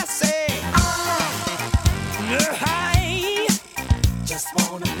say, I just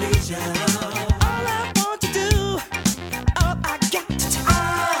wanna please ya. All I want to do, all I got to do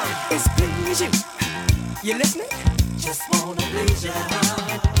is please you. You listening? Just wanna please you.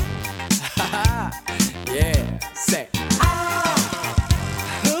 Yeah, say.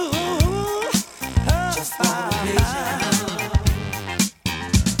 Just wanna please you.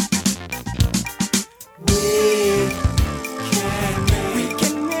 We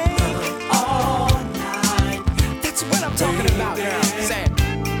can make all night. That's what I'm talking about, girl. Say.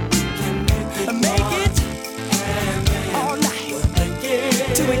 Make it All night.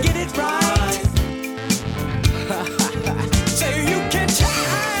 Till we get it right. Say you can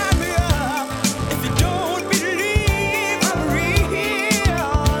tie me up if you don't believe I'm real.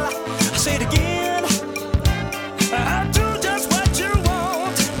 I say it again. I'll do just what you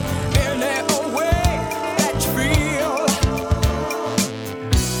want in that way that you feel.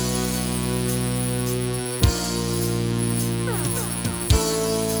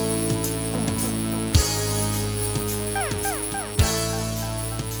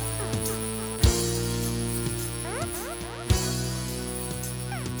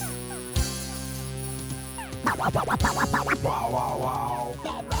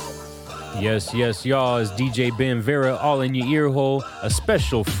 Yes, y'all. It's DJ Ben Vera, all in your ear hole. A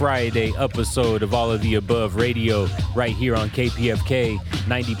special Friday episode of All of the Above Radio right here on KPFK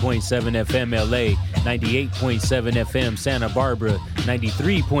 90.7 FM LA, 98.7 FM Santa Barbara,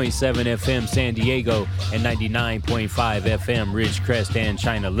 93.7 FM San Diego, and 99.5 FM Ridgecrest and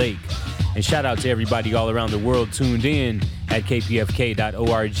China Lake. And shout out to everybody all around the world tuned in at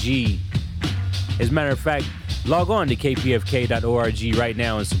kpfk.org. As a matter of fact, log on to kpfk.org right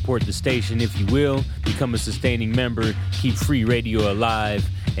now and support the station if you will. Become a sustaining member, keep free radio alive,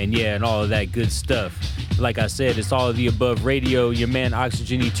 and all of that good stuff. Like I said, it's All of the Above Radio, your man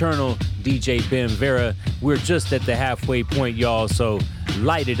Oxygen Eternal, DJ Ben Vera. We're just at the halfway point, y'all, so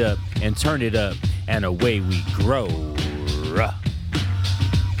light it up and turn it up, and away we grow.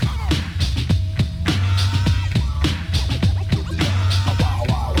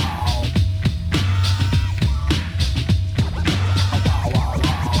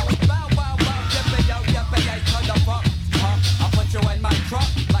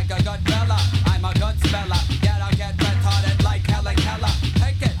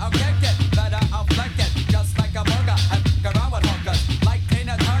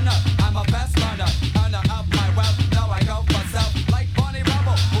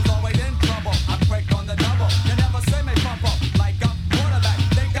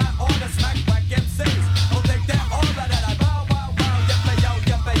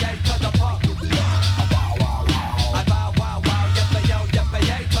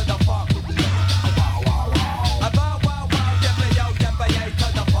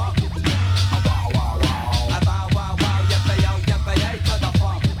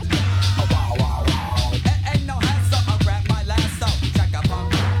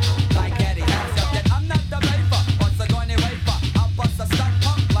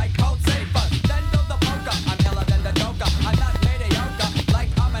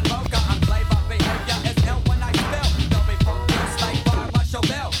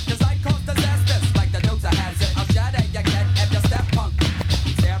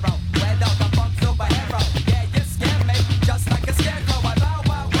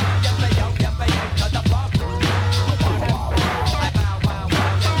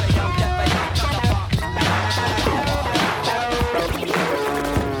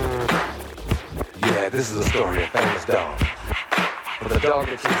 This is a story of a famous dog. But the dog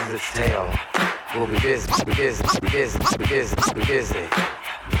that chases its tail will be busy.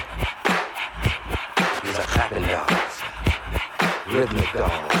 These are clapping dogs, rhythmic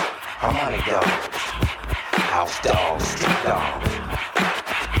dogs, harmonic dogs, house dogs, street dogs,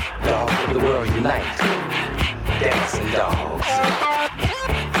 dogs of the world unite, dancing dogs.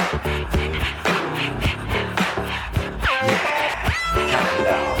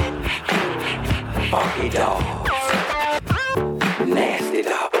 Funky dogs, nasty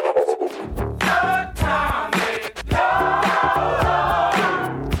dogs.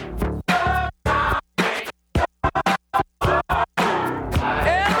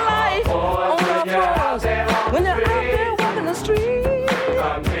 When you're out there walking the street,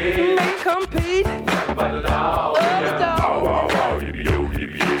 may compete. Other dogs.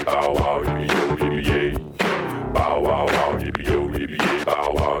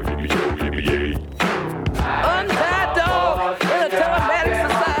 Untied dog in a telematic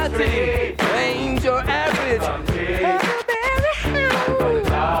society ain't your average.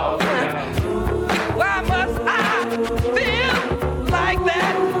 Why must I feel like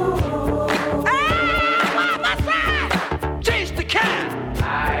that? Why must I chase the cat?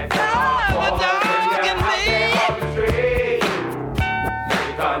 The dog in me.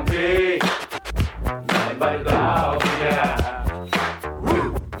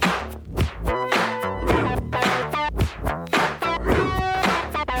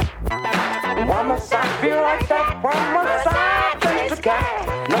 Why must I feel like that? Why must I taste the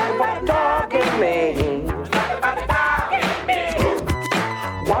cat? Nothing but a dog in me.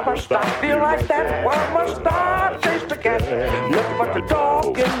 Why must I feel like that? Why must I taste the cat? Nothing but the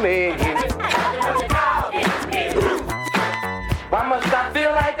dog in me. Why must I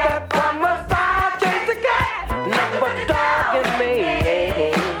feel like that? Why must I taste the cat? Nothing but the dog in me.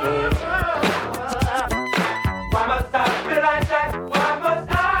 Why must I feel like that? Why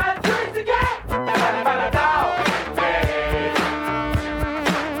must I taste the cat? Nothing but the dog in me.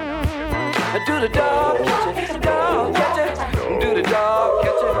 Do the dog catch it? Dog catch it? Do the dog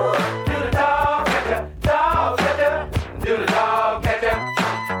catch it? Do the dog catch it? Dog catch it? Do the dog catch it?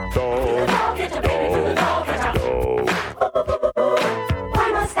 Dog catch it? Dog catch it? Why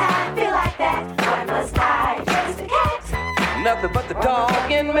must I feel like that? Why must I chase the cat? Nothing but the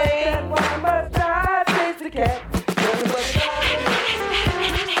dog in me. Why must I chase the cat? Nothing but the dog in me.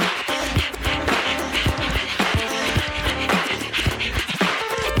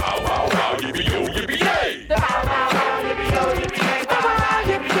 Wow, wow, wow, yippee yo, yippee yay! Wow, wow, wow, yippee yo, yippee yay. Wow, wow,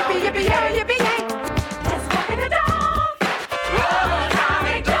 yippee yo, yippee yo, yippee yay. Let's walk in the dog.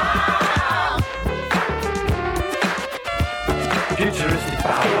 Tommy dog. Futuristic bow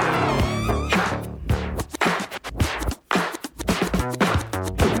wow.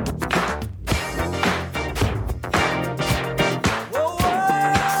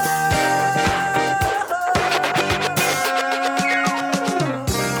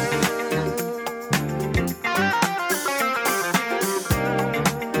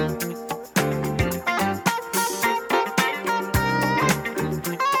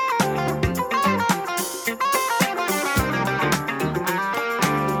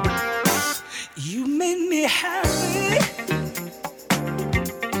 You made me happy.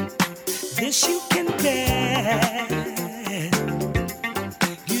 This you can get.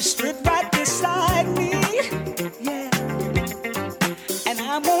 You stood right beside me, yeah, and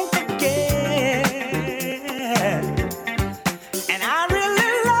I won't forget. And I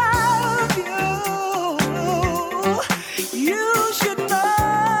really love you. You should know.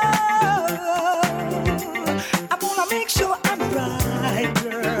 I wanna make sure I'm right,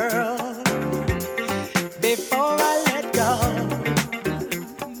 girl, before I let go.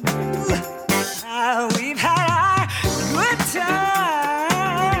 We've had our good time.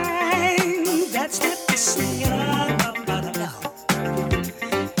 That's not the same.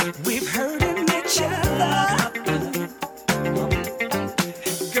 We've hurting each other.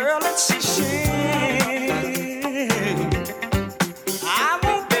 Girl, it's a shame. I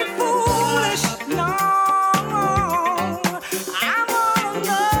won't be foolish, no. I wanna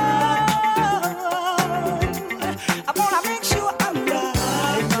know. I wanna make sure I'm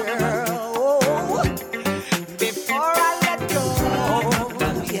right, girl, before I let go.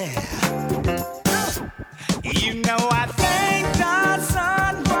 Yeah. You know I thank the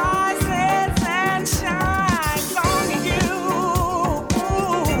sun rises and shines on you.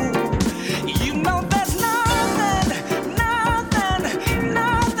 You know there's nothing I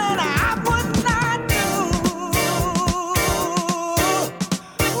would not do.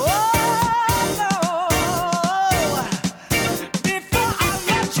 Oh no, before I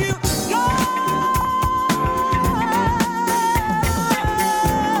let you go.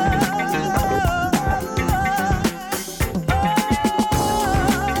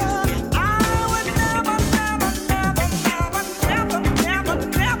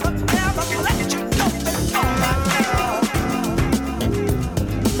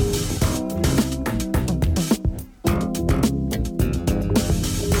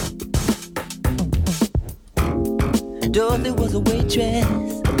 Dorothy was a waitress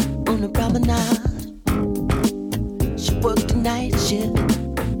on the promenade. She worked the night shift.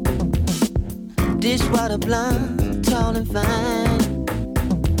 Dishwater blonde, tall and fine.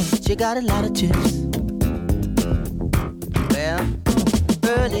 She got a lot of tips. Well,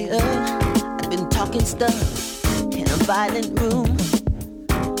 earlier I've been talking stuff in a violent room,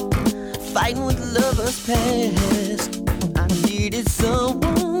 fighting with lovers past. I needed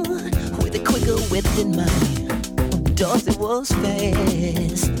someone with a quicker wit than mine. Dorothy was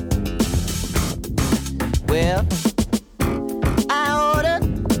fast. Well, I ordered,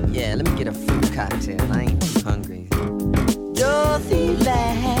 yeah, let me get a fruit cocktail. I ain't too hungry. Dorothy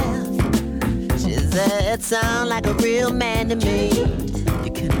laughed. She said, sound like a real man to me.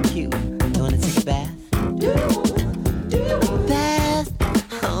 You're kinda cute. You wanna take a bath? Bath?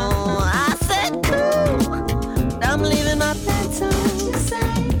 Oh, I said cool. I'm leaving my pants on.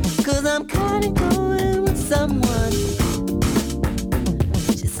 Cause I'm kinda going with someone.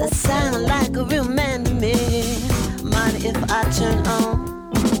 She said, sound like a real man to me. Mind if I turn on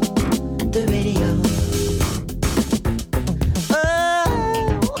the radio.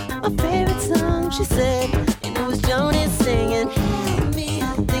 Oh, my favorite song, she said, and it was Joni singing. Help me,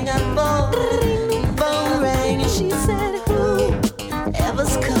 I think I'm born. Phone rang and she said,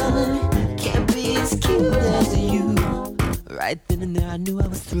 whoever's calling can't be as cute as you. Right then and there, I knew I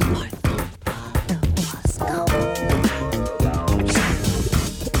was through.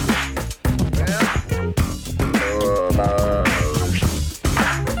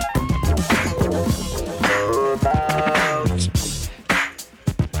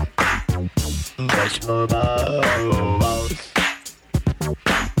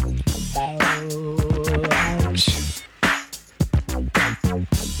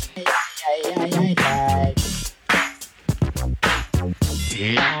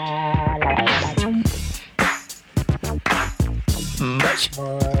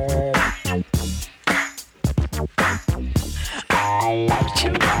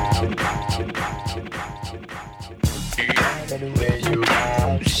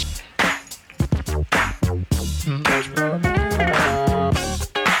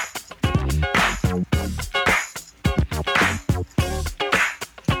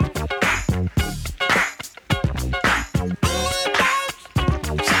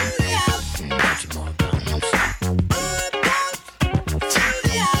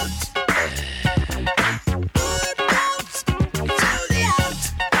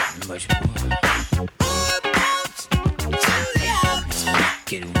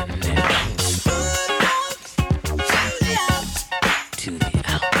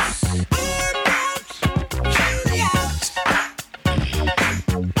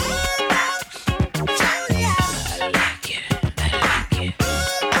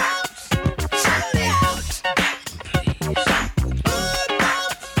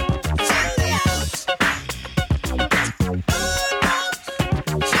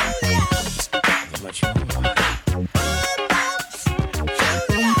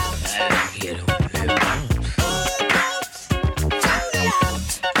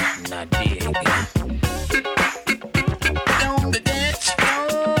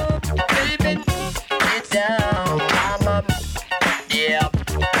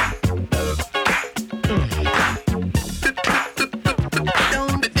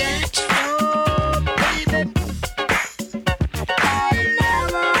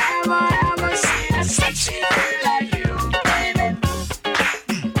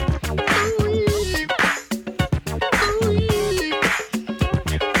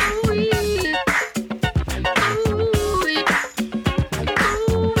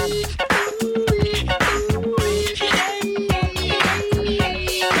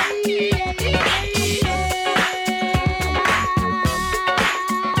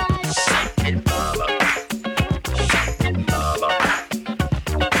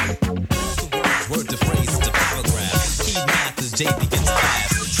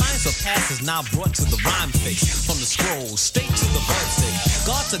 Brought to the rhyme face, from the scroll straight to the verse.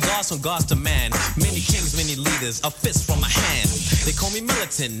 God to gods, from gods to man. Many kings, many leaders, a fist from my hand. They call me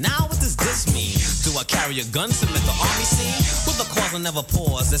militant. Now what does this mean? Do I carry a gun, submit the army scene? With a cause I never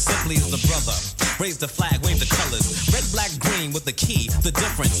pause, as simply as the brother. Raise the flag, wave the colors. Red, black, green with the key, the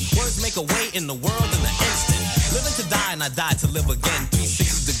difference. Words make a way in the world in an instant. Living to die and I die to live again.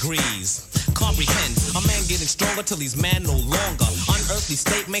 360 degrees. Comprehend, a man getting stronger till he's man no longer. Unearthly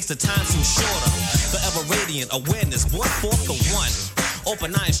state makes the time seem shorter. Forever radiant awareness, brought forth the one.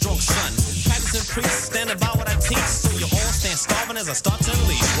 Open eye and strong sun. Practicing priest, standing by what I teach. So you all stand starving as I start to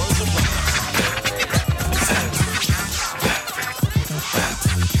unleash. Words of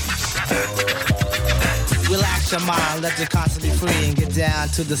Relax your mind, let your constantly free and get down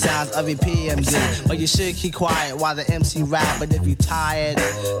to the sounds of EPMD. But you should keep quiet while the MC rap. But if you tired,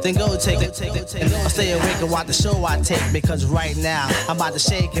 then go take it. Or stay awake and watch the show I take. Because right now, I'm about to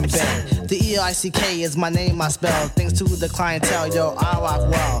shake and bake. The EICK is my name I spell. Thanks to the clientele, yo, I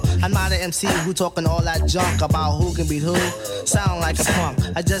rock well. I'm not an MC who talking all that junk about who can beat who. Sound like a punk.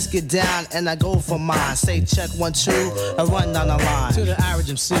 I just get down and I go for mine. Say check 1, 2, and run down the line. To the average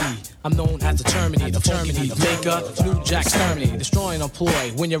MC, I'm known as the Terminator, maker, New Jack Exterminator, destroying a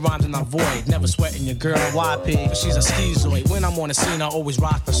ploy when your rhymes are not void. Never sweating your girl, YP, cause she's a schizoid. When I'm on the scene, I always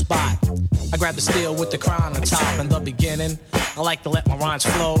rock the spot. I grab the steel with the crown on top. In the beginning, I like to let my rhymes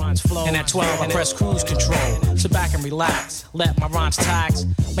flow. And at 12, I press cruise control. Sit back and relax, let my rhymes tax.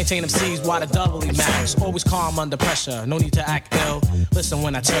 Maintain them C's while the doubly max. Always calm under pressure, no need to act ill. Listen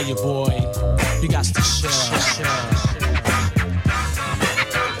when I tell you, boy, you got to chill.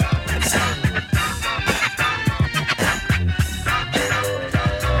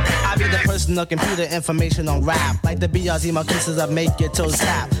 personal computer information on rap. Like the BRZ Marquesas that make your toes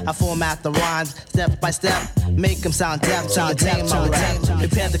tap. I format the rhymes step by step, make them sound deaf to your team on rap.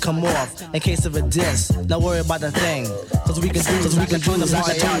 Prepare to come off in case of a diss. Don't worry about the thing, cause we can do the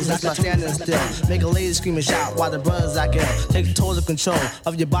party out, that's not standing still. Make a lady scream and shout while the brothers I kill. Take total control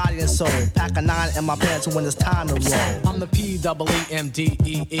of your body and soul. Pack a 9 in my pants when it's time to roll. I'm the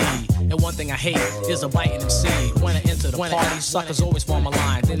P-E-E-M-D-E-E. And one thing I hate is a biting MC. When I enter the party, suckers always form a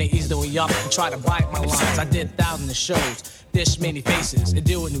line. Then they ease the way up and try to bite my lines. I did thousands of shows, dish many faces, and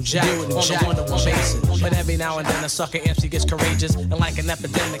deal with New Jack on the one-to-one basis. But every now and then a sucker MC gets courageous, and like an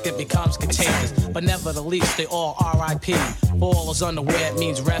epidemic it becomes contagious. But never the least, they all R.I.P. For all those unaware, it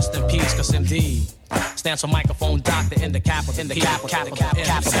means rest in peace, cause MD stands for microphone doctor in the capital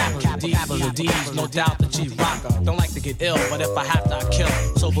D's, no doubt the G rocker. Don't like to get ill, but if I have to, I kill.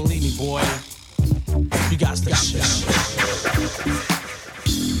 So believe me, boy, you got to shit.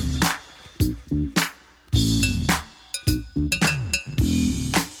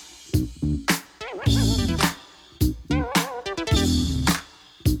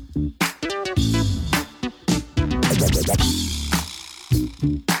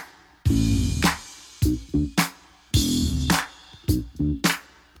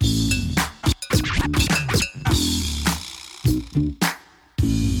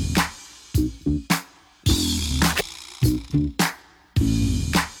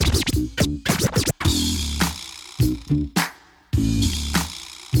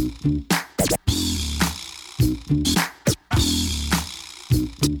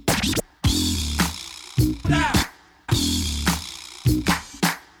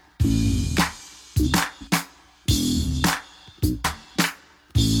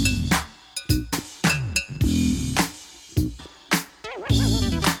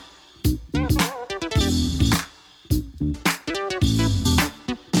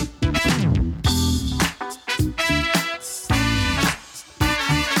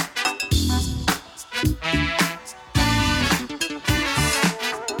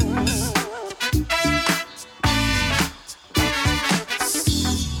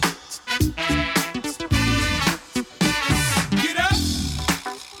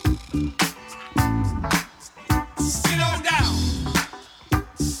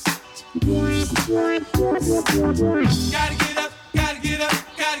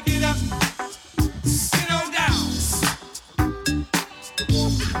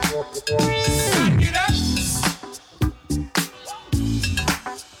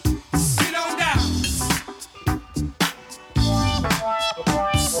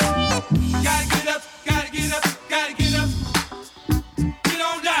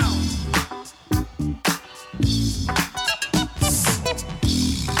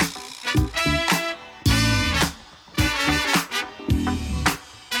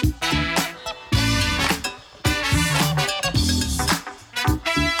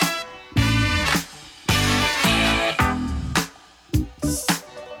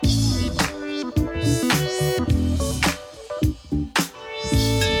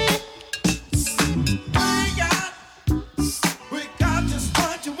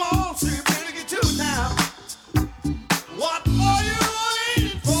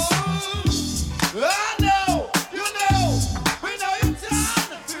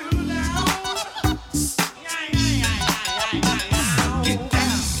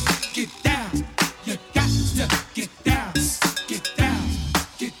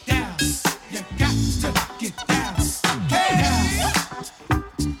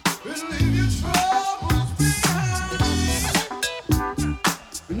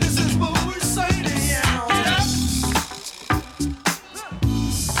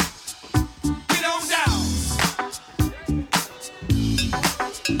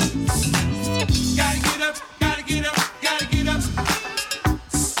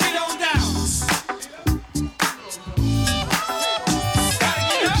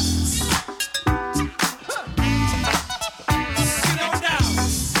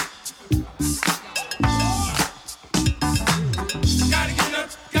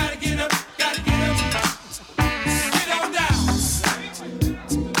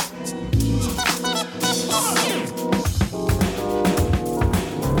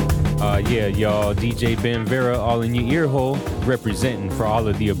 Yeah, y'all, DJ Ben Vera, all in your ear hole, representing for All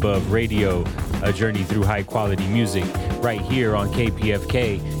of the Above Radio, a journey through high quality music, right here on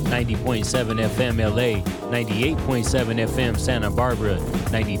KPFK, 90.7 FM LA, 98.7 FM Santa Barbara,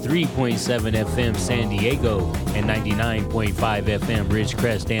 93.7 FM San Diego, and 99.5 FM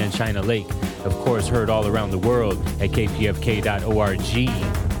Ridgecrest and China Lake. Of course, heard all around the world at kpfk.org.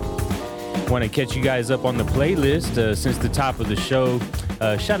 Want to catch you guys up on the playlist since the top of the show.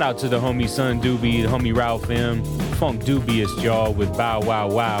 Shout out to the homie Son Doobie, the homie Ralph M, Funk Dubious, y'all, with Bow Wow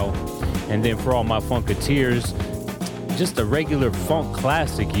Wow. And then for all my Funketeers, just a regular funk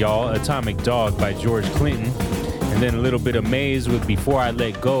classic, y'all, Atomic Dog by George Clinton. And then a little bit of Maze with Before I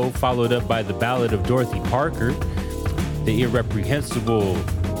Let Go, followed up by the Ballad of Dorothy Parker, the irreprehensible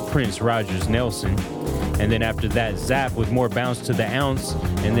Prince Rogers Nelson. And then after that, Zap with More Bounce to the Ounce.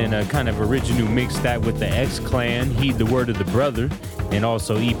 And then a kind of original mix that with the X-Clan, Heed the Word of the Brother. And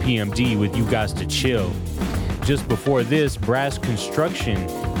also EPMD with You Gots to Chill. Just before this, Brass Construction,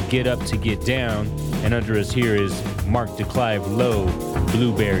 Get Up to Get Down. And under us here is Mark DeClive Low,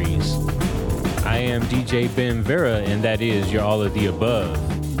 Blueberries. I am DJ Ben Vera, and that is your All of the Above.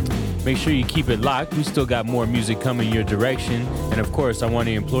 Make sure you keep it locked. We still got more music coming your direction. And of course, I want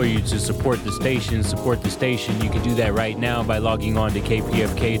to implore you to support the station. Support the station. You can do that right now by logging on to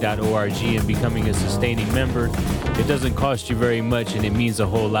kpfk.org and becoming a sustaining member. It doesn't cost you very much, and it means a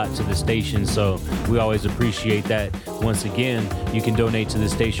whole lot to the station, so we always appreciate that. Once again, you can donate to the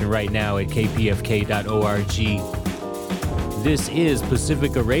station right now at kpfk.org. This is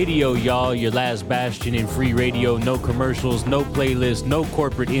Pacifica Radio, y'all, your last bastion in free radio. No commercials, no playlists, no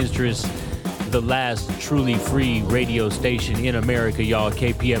corporate interests. The last truly free radio station in America, y'all,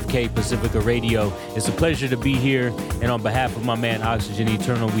 KPFK Pacifica Radio. It's a pleasure to be here, and on behalf of my man Oxygen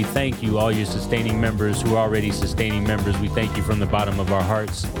Eternal, we thank you, all your sustaining members who are already sustaining members. We thank you from the bottom of our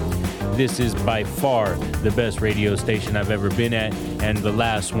hearts. This is by far the best radio station I've ever been at, and the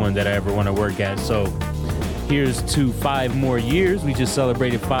last one that I ever want to work at, so here's to 5 more years. We just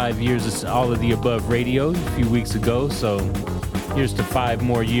celebrated 5 years of All of the Above Radio a few weeks ago, so here's to 5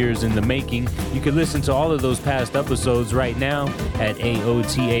 more years in the making. You can listen to all of those past episodes right now at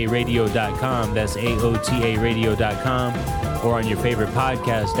aotaradio.com. That's aotaradio.com, or on your favorite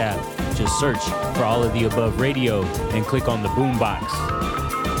podcast app. Just search for All of the Above Radio and click on the boombox.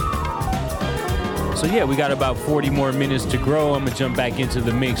 So yeah, we got about 40 more minutes to grow. I'm gonna jump back into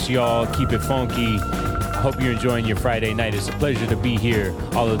the mix, y'all. Keep it funky. Hope you're enjoying your Friday night. It's a pleasure to be here.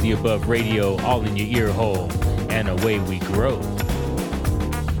 All of the Above Radio, all in your ear hole, and away we grow.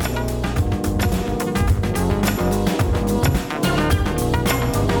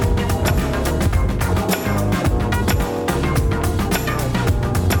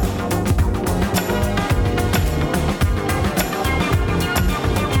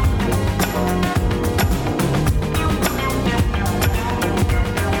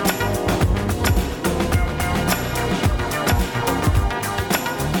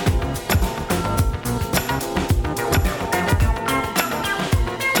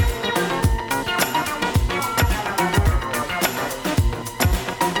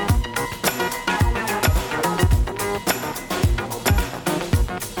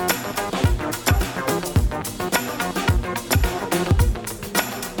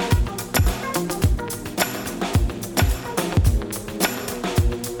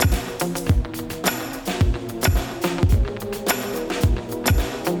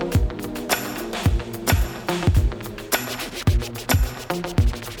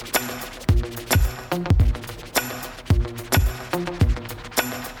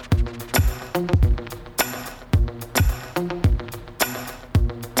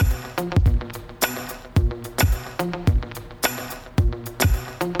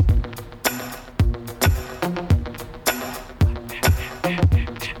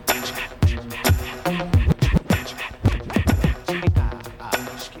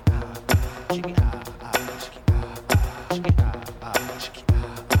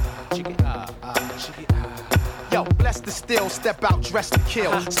 Step out, dress to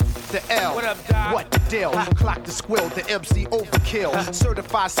kill. The L. What up, Doc? What the deal? Clock the squill, the MC overkill.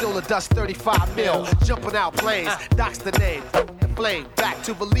 Certified seal of dust, 35 mil. Jumping out planes, Doc's the name. The flame, back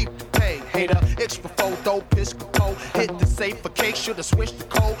to relief the pain. Hater, itch for photo, piss capo. Hit the safe for cake, should've switched the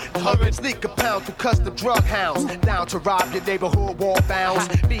code. Hurry, sneak a pound through custom drug hounds. Down to rob your neighborhood wall bounds.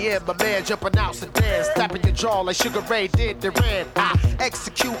 Me and my man jumping out sedans. Tapping your jaw like Sugar Ray did, they ran. I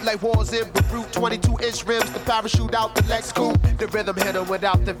execute like wars in Beirut. 22-inch rims, the parachute out the Lex coupe. The rhythm hit him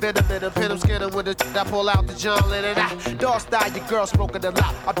without the venom in him. Pin him, skin him with the I pull out the John Lennon. Dog style, your girl smoking a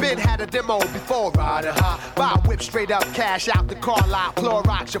lot. I been had a demo before riding high. Buy a whip straight up, cash out the car lot.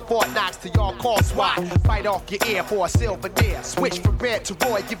 Clorox your Fort Knox to y'all call SWAT. Fight off your ear for a silver deer. Switch from red to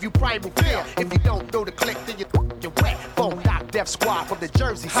Roy, give you primal fear. If you don't know the click, then you're wet. Phone knock Def Squad from the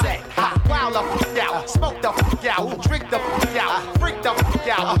Jersey set. Wild the fuck out, smoke the fuck out, drink the fuck out, freak the fuck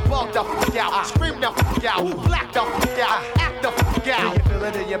out, bug the fuck out, scream the fuck out, black the fuck out, act the fuck out. Do you feel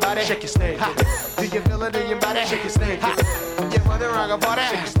it in your body? Shake your snake. Do you feel it in your body? Shake your snake. You wanna rock a body?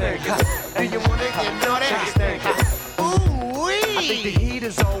 Shake your snake. Do you wanna get naughty? Shake your snake. Ooh wee. I think the heat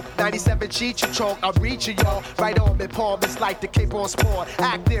is on. 97 cheat your chalk. I'm reaching y'all. Right on me, palm. It's like the Cape on Spawn.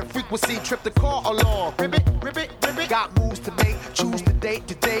 Active frequency, trip the car along. Ribbit, ribbit, ribbit. Got moves to make. Choose the date.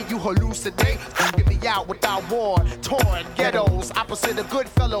 Today you hallucinate. Get me out without war. Torn ghettos. Opposite of good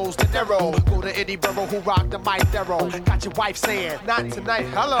fellows. The narrow. Go to any borough who rock the mic thorough. Got your wife saying, not tonight.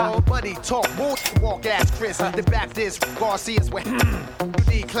 Hello. Money talk. Walk ass Chris. The Baptist Garcia's where you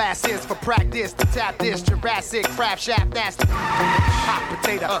need classes for practice. To tap this Jurassic craft shaft nasty. Hot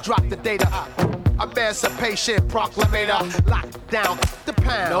potato. Drop the data. Emancipation proclamator. Lock down the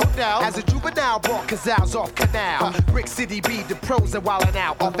pound. No doubt. As a juvenile brought Cazals off canal. Brick City be the pros and wildin'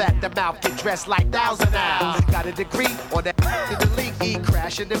 out. Off at the mouth, get dressed like thousand now. Got a degree on that in the league. E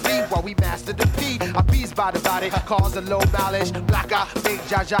crash in the V while we master the P. I bees by the body, cause a low mileage. Blacker, big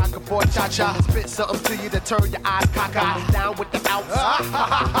jaja, boy cha-cha. Spit something to you to turn your eyes cockeyed. Down with the outside.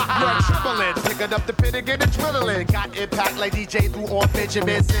 You're trembling, picking up the pin and get adrenaline. Got impact like DJ through on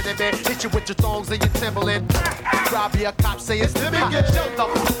Benjamin Cinnamon. Hit you with your thongs and your Timberland. Rob you a cop, say it's the biggest. Jump the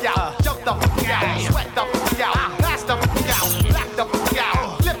fuck out, jump the fuck out, sweat the fuck out, pass the fuck out, black the fuck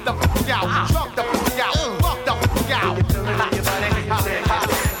out, lift the fuck out, drunk the fuck out, fuck the fuck out. You feel it in your body, say hot.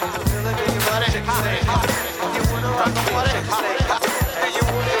 You feel it in your body, say hot. You wanna rock the body, say hot. And you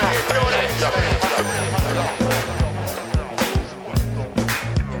wanna feel it, say hot.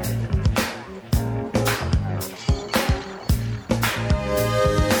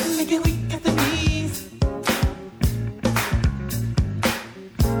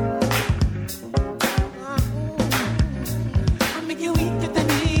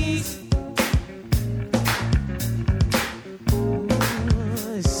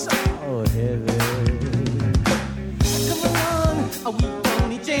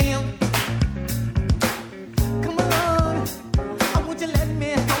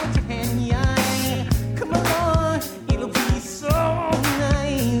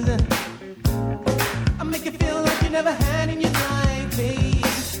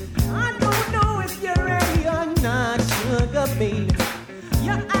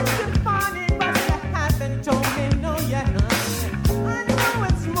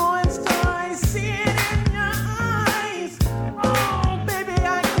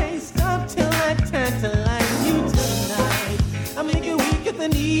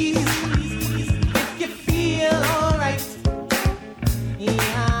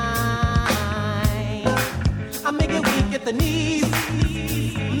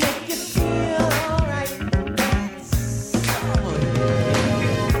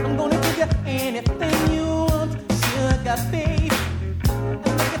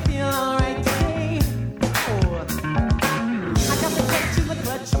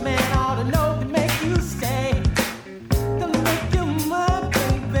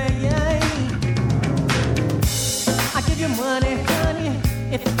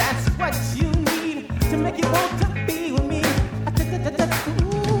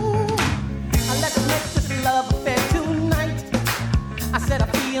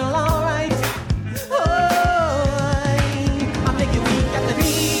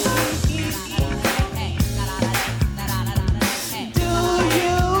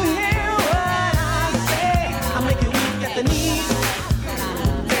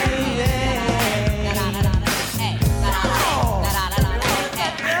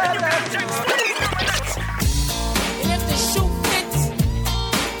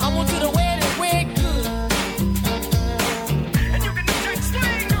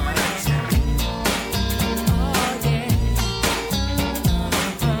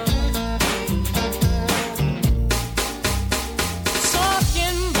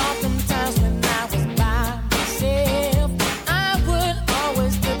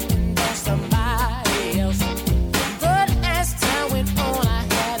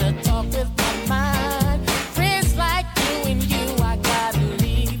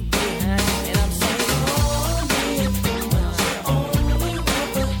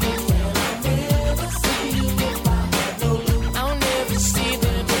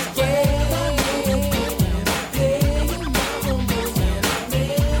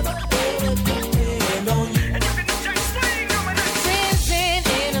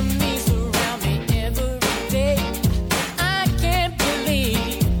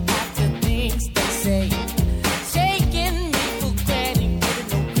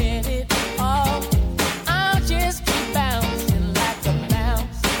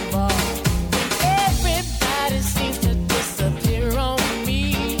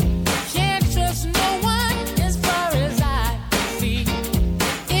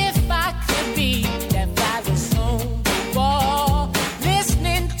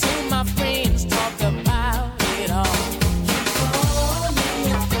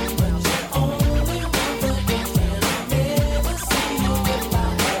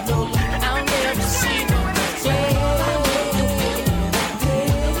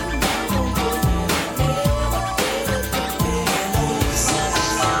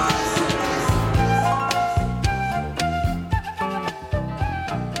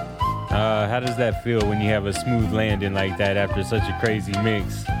 How does that feel when you have a smooth landing like that after such a crazy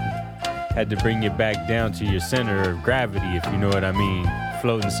mix? Had to bring you back down to your center of gravity, if you know what I mean.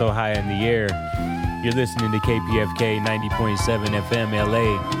 Floating so high in the air. You're listening to KPFK 90.7 FM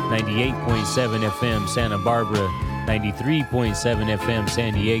LA, 98.7 FM Santa Barbara, 93.7 FM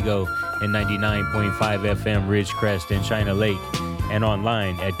San Diego, and 99.5 FM Ridgecrest and China Lake, and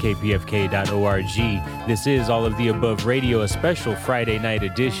online at kpfk.org. This is All of the Above Radio, a special Friday night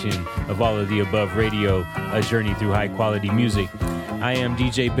edition of All of the Above Radio, a journey through high quality music. I am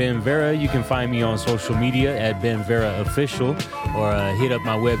DJ Ben Vera. You can find me on social media at Ben Vera Official, or hit up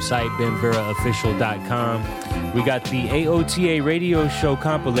my website, benveraofficial.com. We got the AOTA Radio Show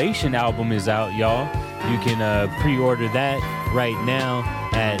compilation album is out, y'all. You can pre-order that right now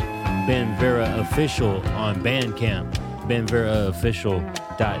at Ben Vera Official on Bandcamp.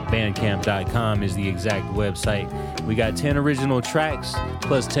 benveraofficial.bandcamp.com is the exact website. We got 10 original tracks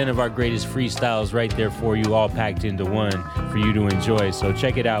plus 10 of our greatest freestyles right there for you, all packed into one for you to enjoy. So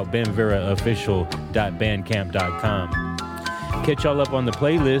check it out, benveraofficial.bandcamp.com. Catch y'all up on the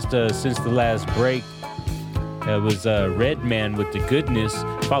playlist since the last break. It was Redman with The Goodness,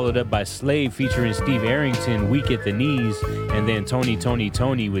 followed up by Slave featuring Steve Arrington, Weak at the Knees, and then Tony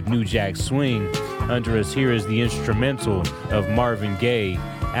with New Jack Swing. Under us here is the instrumental of Marvin Gaye,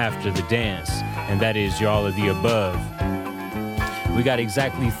 After the Dance, and that is You're All of the Above. We got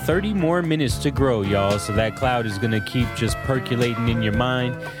exactly 30 more minutes to grow, y'all, so that cloud is going to keep just percolating in your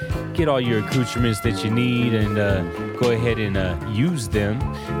mind. Get all your accoutrements that you need and go ahead and use them.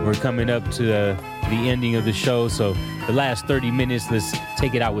 We're coming up to the ending of the show, so the last 30 minutes, let's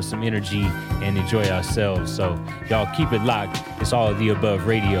take it out with some energy and enjoy ourselves. So y'all keep it locked. It's All of the Above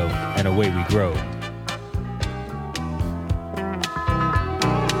Radio, and away we grow.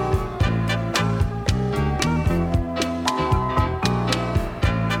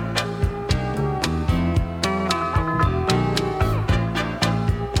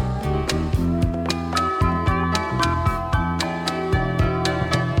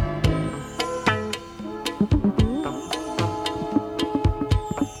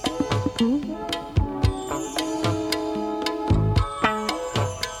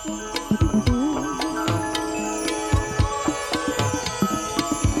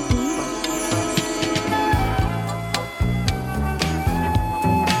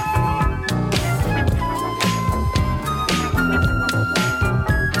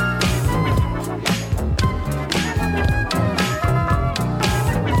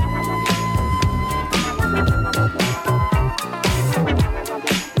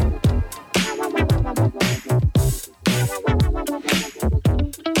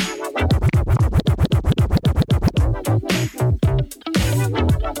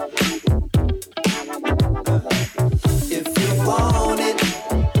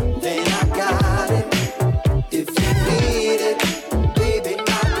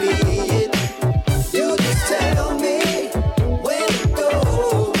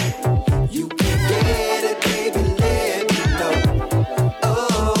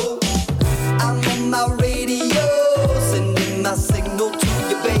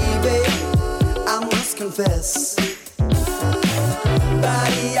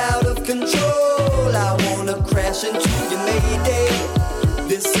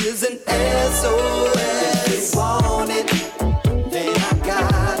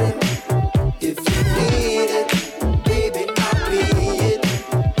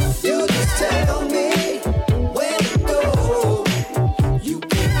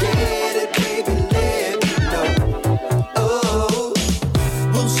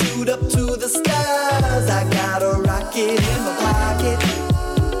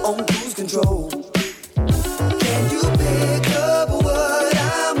 Can you pick up what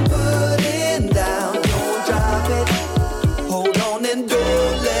I'm putting down?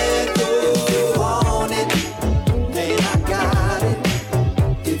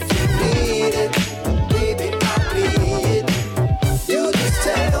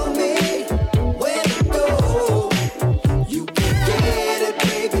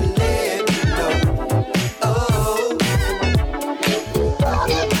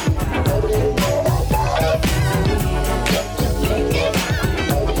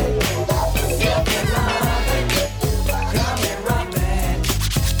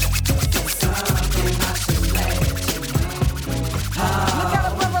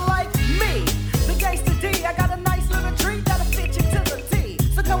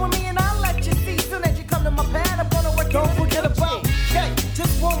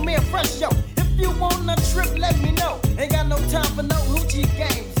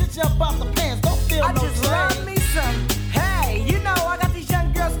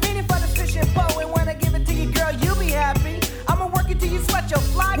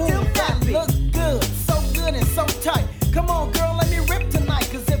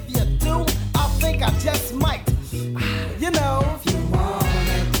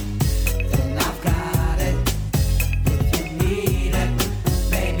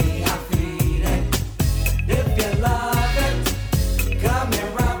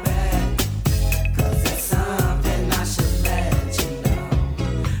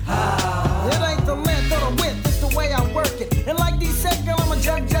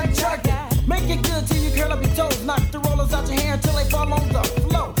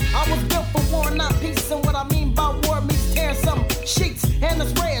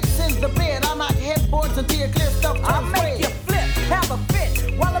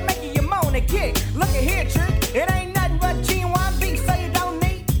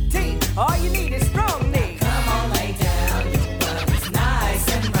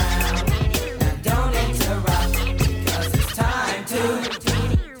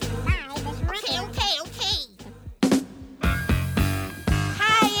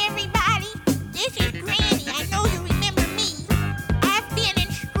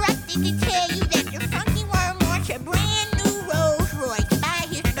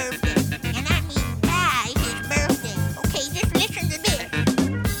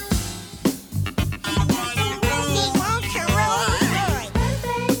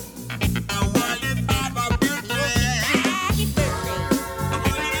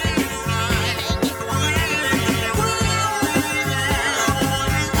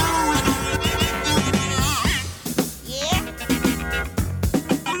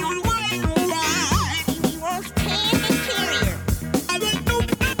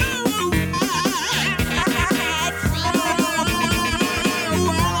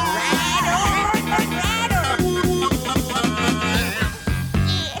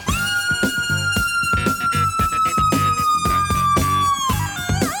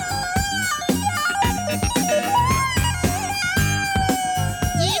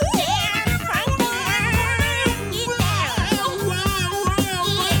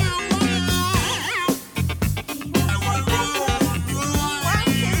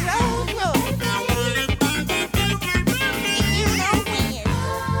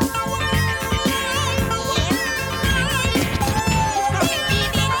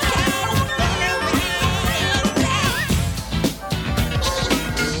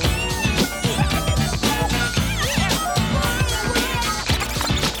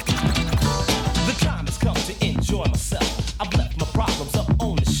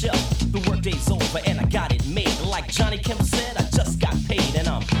 Johnny Kemp said I just got paid and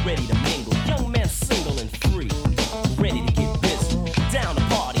I'm ready to mingle. Young man single and free, ready to get busy. Down to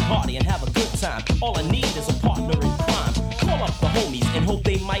party and have a good time. All I need is a partner in crime. Call up the homies and hope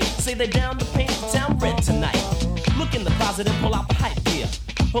they might say they're down to paint the town red tonight. Look in the closet and pull out the hype gear.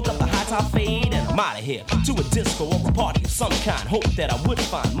 Hook up the high top fade and I'm out of here. To a disco or a party of some kind. Hope that I would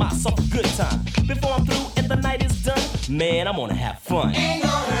find myself a good time. Before I'm through and the night is done, man, I'm gonna have fun. Ain't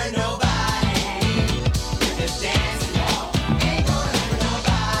gonna hurt nobody. We're just dancing, y'all. Ain't gonna hurt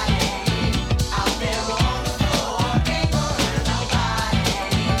nobody. Out there on the floor. Ain't gonna hurt nobody.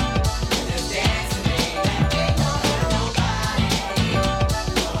 We're just dancing, baby. Ain't gonna hurt nobody.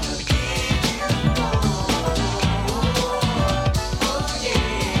 Gonna give you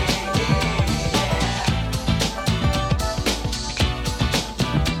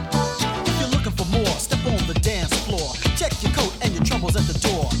If you're looking for more, step on the dance floor. Check your coat and your troubles at the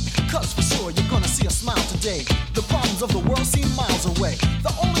door. Cause for sure you're gonna see a smile today. The problems of the world seem miles away.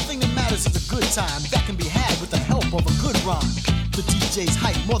 The only thing that matters is a good time that can be had with the help of a good rhyme. The DJ's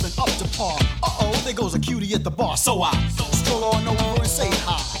hype more than up to par. Uh-oh, there goes a cutie at the bar. So I stroll on over and say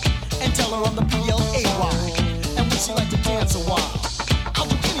hi. And tell her I'm the PLAY. And would she like to dance a while? I'll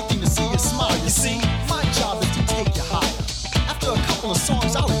do anything to see you smile. You see, my job is to take you higher. After a couple of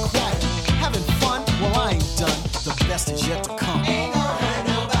songs I'll inquire. Having fun? Well, I ain't done. The best is yet to come. Ain't gonna hurt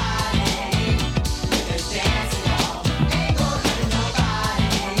nobody. We're just dancing, y'all. Ain't gonna hurt nobody.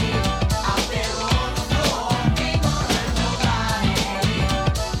 Out there on the floor. Ain't gonna hurt nobody.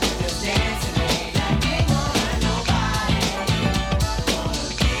 We're just dancing, baby. Ain't gonna hurt nobody. Gonna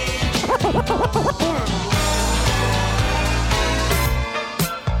give you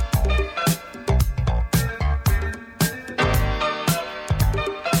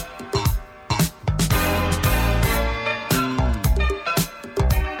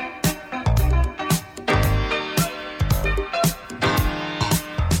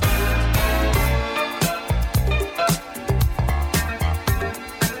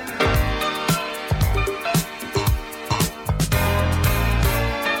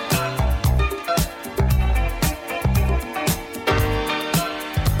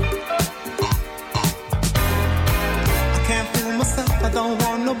I can't fool myself, I don't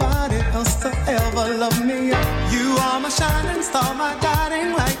want nobody else to ever love me. You are my shining star, my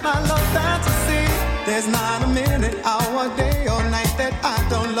guiding light, my love fantasy. There's not a minute, hour, day or night that I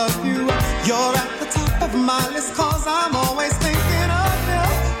don't love you. You're at the top of my list cause I'm always thinking of you.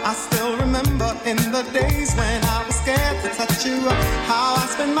 I still remember in the days when I was scared to touch you, how I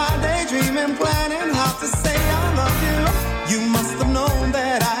spent my day dreaming, planning how to say I love you. You must have known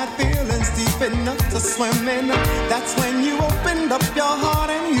that I had feelings deep enough to swim in. That's when you opened up your heart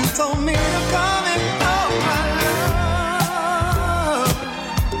and you told me to come in. Oh, my love.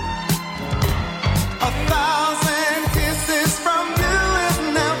 1,000 kisses from you is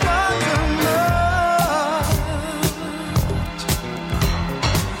never too much.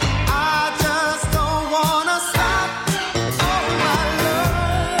 I just don't wanna stop. Oh, my love.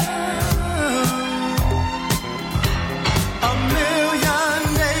 A million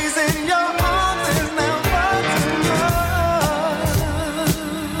days in your arms is never too much.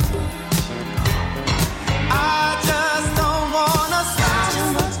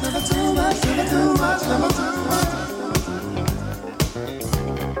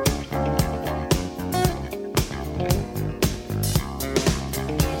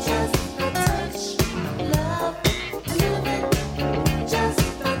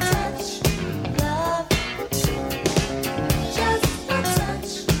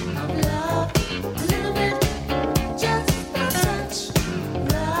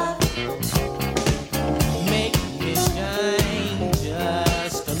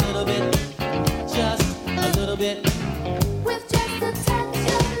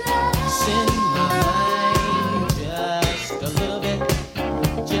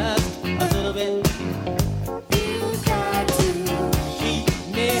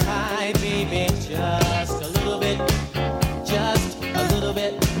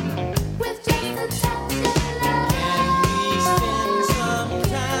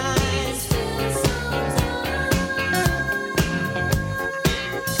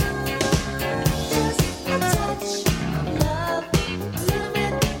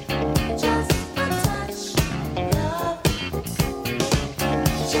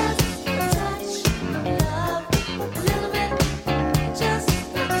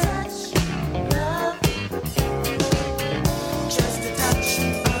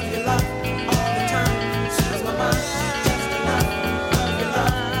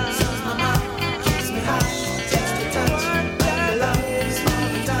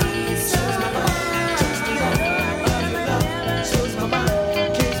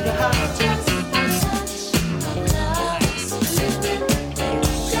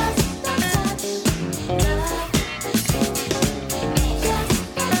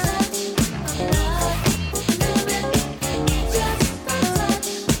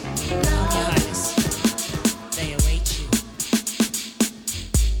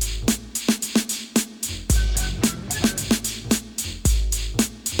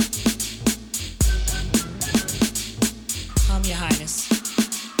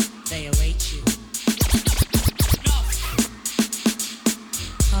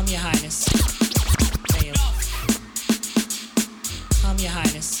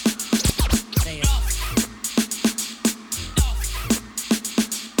 Say it.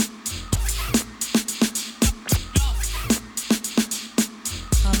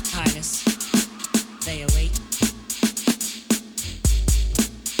 Pump Highness. They await.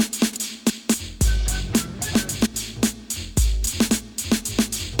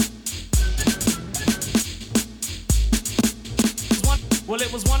 Well,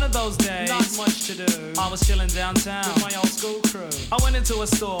 it was one of those days, not much to do. I was chilling downtown with my old school crew. I went into a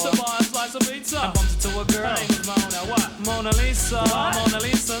store to buy a slice of pizza and bumped into a girl. Her name was Mona. What? Mona Lisa. What? Mona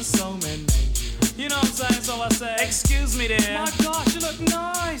Lisa, so many. You know what I'm saying? So I said, excuse me there. My gosh, you look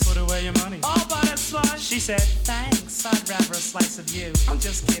nice. Put away your money. I'll buy that slice. She said, thanks, I'd rather a slice of you. I'm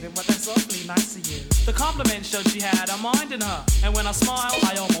just kidding, but that's awfully nice of you. The compliment showed she had a mind in her. And when I smiled,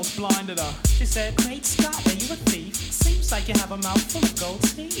 I almost blinded her. She said, great Scott, are you a thief? Seems like you have a mouth full of gold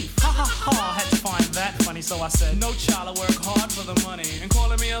teeth. Ha ha ha, I had to find that funny, so I said, no child, I work hard for the money. And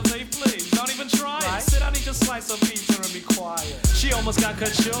calling me a thief, please, don't even try it. I said, I need to slice of pizza and be quiet. She almost got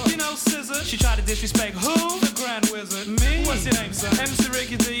cut short. You know, scissor. She tried to disrespect who? The Grand Wizard. Me? What's your name, sir? MC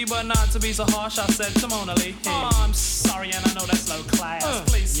Ricky D, but not to be so harsh, I said to Mona Lee. Oh, I'm sorry, and I know that's low class.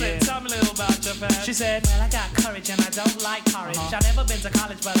 Please, tell me a little about your past. She said, well, I got courage and I don't like porridge. I've never been to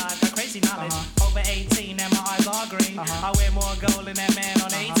college, but I've got crazy knowledge. Over 18 and my eyes are green. I wear more gold than that man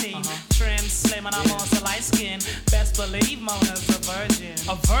on 18. Trim, slim, and I'm also light skin. Best believe Mona's a virgin.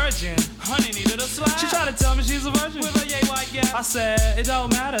 A virgin? Honey needed a slap. She tried to tell me she's a virgin with a yay white gap. I said, it don't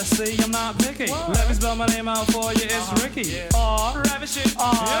matter, see, I'm not picky. What? Let me spell my name out for you, it's Ricky. R, ravishing,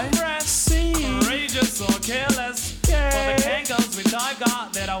 I-C. Courageous or careless. For the Kangos which I've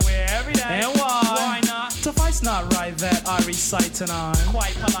got that I wear every day. And why? Why not? Suffice not right that I recite tonight.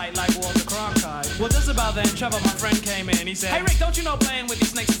 Quite polite like Walter Cronkite. Well, just about then, Trevor, my friend, came in. He said, hey Rick, don't you know playing with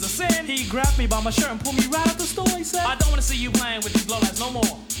these snakes is a sin? He grabbed me by my shirt and pulled me right out the store. He said, I don't want to see you playing with these lowlights no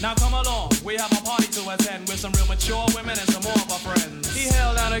more. Now come along, we have a party to attend with some real mature women and some more of our friends. He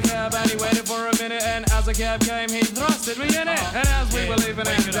held down a cab and he waited for a minute, and as the cab came, he thrusted me in it. And as we were leaving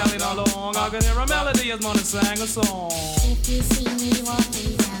and dallying along, I could hear a melody as Mona sang a song. If you see me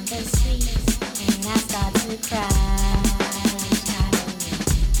walking down the street and I start to cry,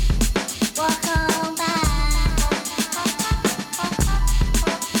 walk on by,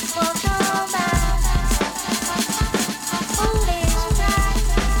 walk on by, foolish pride.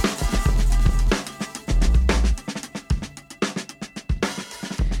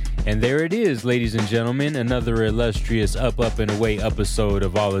 And there it is, ladies and gentlemen, another illustrious Up, Up, and Away episode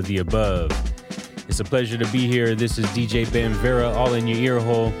of All of the Above. It's a pleasure to be here. This is DJ Ben Vera, all in your ear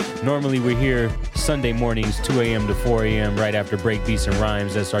hole. Normally we're here Sunday mornings, 2 a.m. to 4 a.m. right after break beats and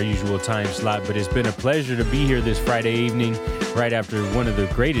rhymes. That's our usual time slot, but it's been a pleasure to be here this Friday evening right after one of the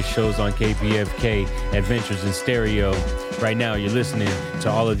greatest shows on KPFK, Adventures in Stereo. Right now you're listening to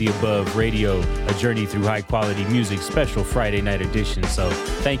All of the Above Radio, a journey through high quality music, special Friday night edition. So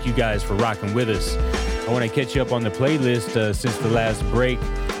thank you guys for rocking with us. I want to catch you up on the playlist since the last break.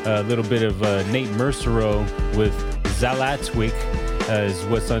 A little bit of Nate Mercereau with Zalatwick is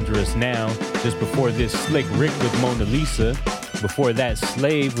what's under us now. Just before this, Slick Rick with Mona Lisa. Before that,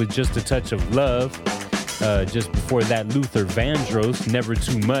 Slave with Just a Touch of Love. Just before that, Luther Vandross, Never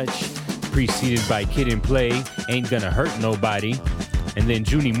Too Much. Preceded by Kid and Play, Ain't Gonna Hurt Nobody. And then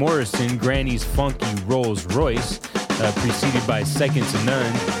Junie Morrison, Granny's Funky Rolls Royce. Preceded by Second to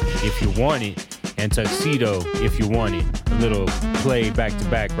None, If You Want It. And Tuxedo, If You Want It. A little play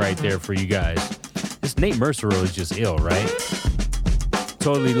back-to-back right there for you guys. This Nate Mercereau is just ill, right?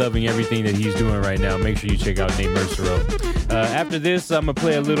 Totally loving everything that he's doing right now. Make sure you check out Nate Mercereau. After this, I'm going to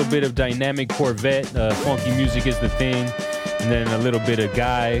play a little bit of Dynamic Corvette. Funky Music is the thing. And then a little bit of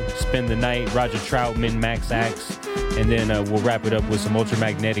Guy, Spend the Night, Roger Troutman, Max Axe. And then we'll wrap it up with some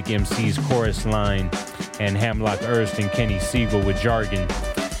Ultramagnetic MCs, Chorus Line, and Hamlock Erst and Kenny Siegel with Jargon.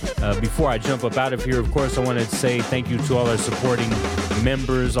 Before I jump up out of here, of course, I wanted to say thank you to all our supporting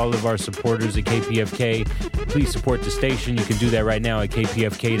members, all of our supporters at KPFK. Please support the station. You can do that right now at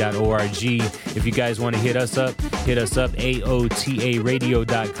kpfk.org. If you guys want to hit us up.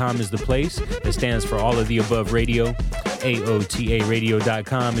 AOTARadio.com is the place. That stands for All of the Above Radio.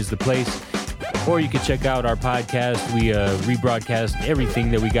 AOTARadio.com is the place. Or you can check out our podcast. We rebroadcast everything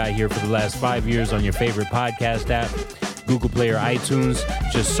that we got here for the last 5 years on your favorite podcast app. Google Play or iTunes.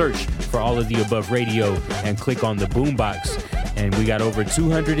 Just search for All of the Above Radio and click on the boombox. And we got over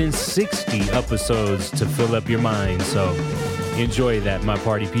 260 episodes to fill up your mind. So enjoy that, my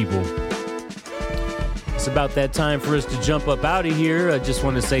party people. It's about that time for us to jump up out of here. I just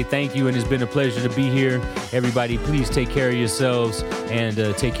want to say thank you, and it's been a pleasure to be here. Everybody, please take care of yourselves and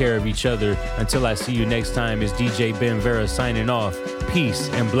take care of each other. Until I see you next time, it's DJ Ben Vera signing off. peace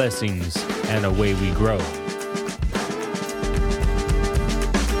and blessings, and away we grow.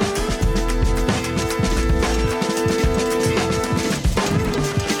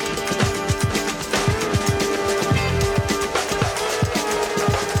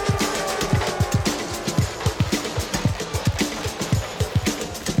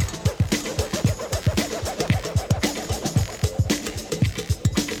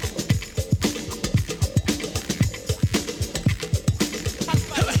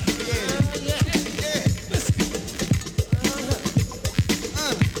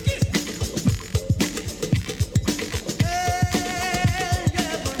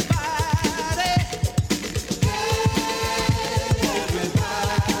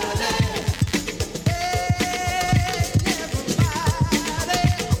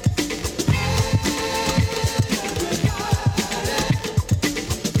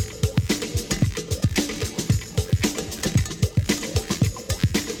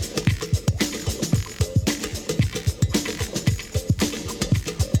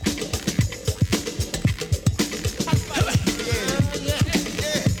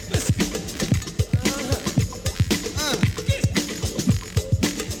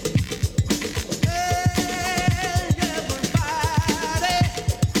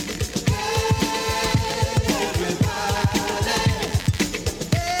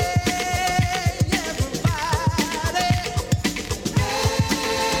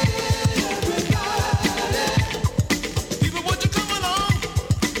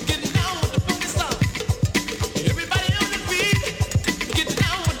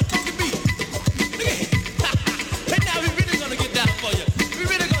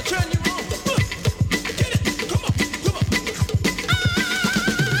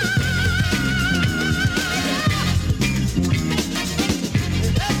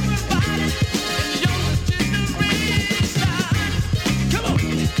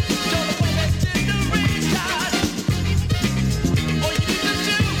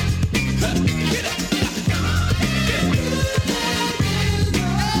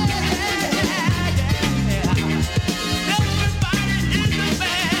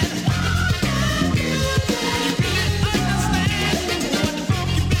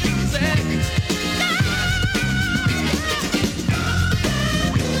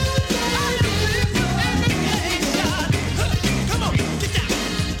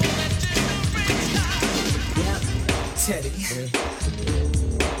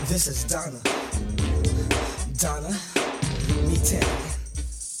 This is Donna. Donna, meet Tim.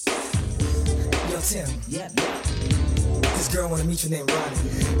 Yo, Tim. Yep. This girl wanna meet you named Ronnie.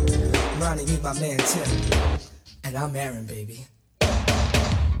 Ronnie, meet my man Tim. And I'm Aaron, baby.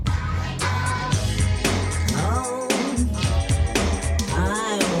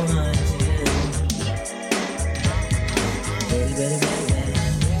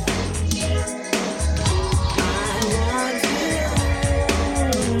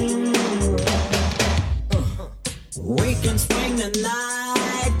 We can swing the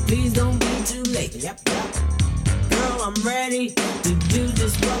night, please don't be too late. Yep. Girl, I'm ready to do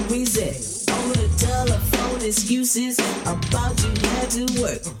just what we said. Over the telephone, excuses about you had to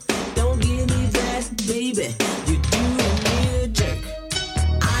work. Don't give me that, baby. You're doing me a jerk.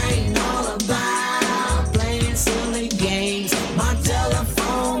 I ain't all about playing silly games. My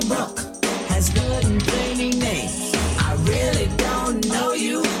telephone book has good and plain names. I really don't know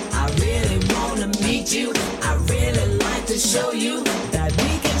you. I really wanna meet you. I really like to show you that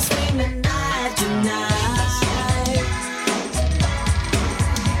we can spend the night tonight.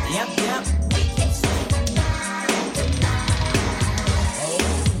 Yep. We can spend the night tonight. Oh,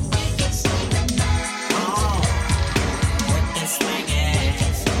 we can spend the night. Oh, we can swing it.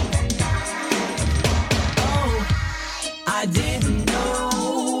 Oh, I didn't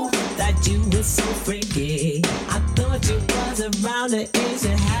know that you were so freaky. I thought you was around the age to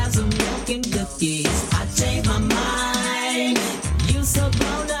have some milk and cookies. I changed my mind. You so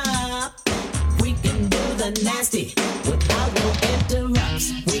grown up. We can do the nasty without no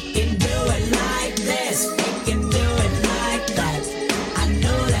interrupts. We can do it like this. We can do it like that. I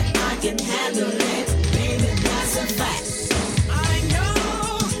know that I can handle it, baby. That's a fact. I know.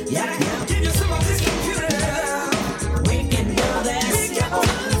 Yeah. Give you some of this computer. We can do this. We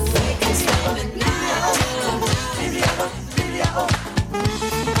can spend the night tonight.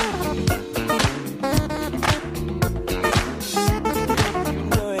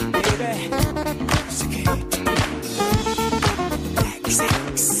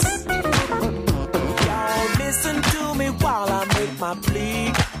 My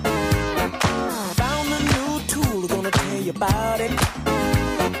plea. Found a new tool, gonna tell you about it.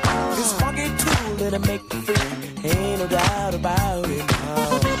 This funky tool that'll make you free, ain't no doubt about it.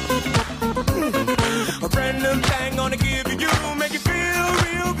 wanna give to you, make you feel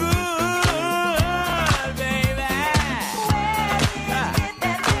real good, baby.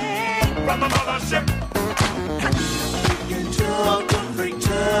 From the mothership. Freaking drunk, the freak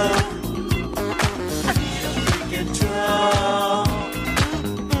drunk. Freaking drunk.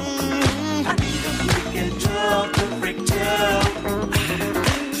 Freaking drunk, the freak drunk.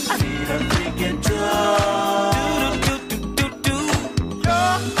 Freaking drunk.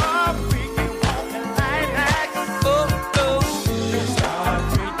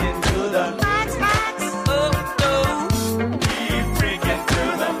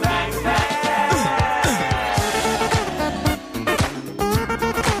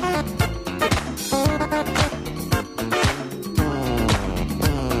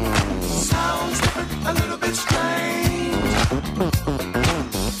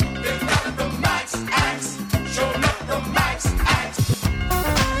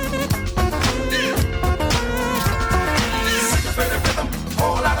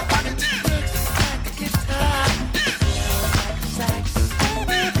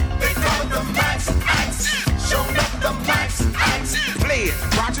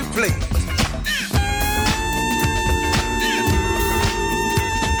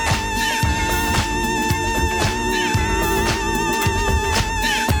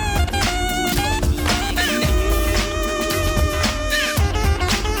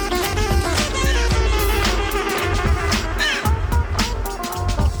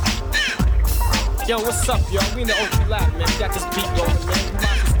 Yo, what's up, yo? We in the OT Lab, man. We got this beat going, man. We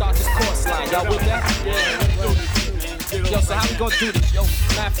about to start this chorus line. Y'all with that? Yeah. Yo, so how we gonna do this, yo?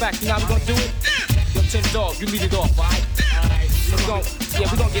 Matter of fact, you know how we gonna do it? Yo, Tim Dog, you lead it off, alright? So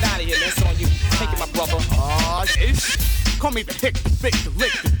we gonna get out of here, man. It's on you. Take it, my brother. Call me the hick, the big, the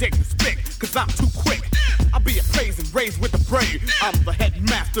lick, the dick, the spick, cause I'm too quick. I'll be appraised and raised with the brave. I'm the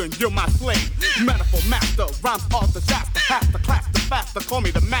headmaster and you're my slave. Metaphor master, rhymes are disaster. Have to class the faster, call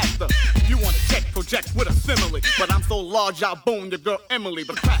me the master. You wanna check, project with a simile, but I'm so large I'll bone your girl Emily.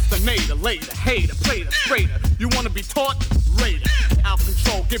 Procrastinator, later, hater, play the straighter. You wanna be taught? Raider. Out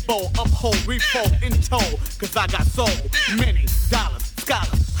control, get bold, uphold, refold, in tow, cause I got so many dollars,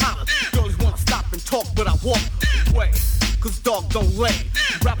 scholars, hollers. Girls wanna stop and talk, but I walk away. Cause dog don't lay.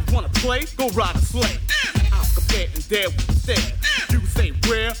 Rappers wanna play, go ride a sleigh. I'll compare and dare with the stare. You say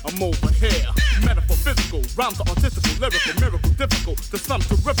where, I'm over here. Metaphor physical, rhymes are artistical, lyrical, miracle, difficult, to some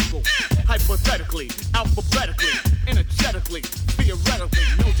terrifical. Hypothetically, alphabetically, energetically, theoretically,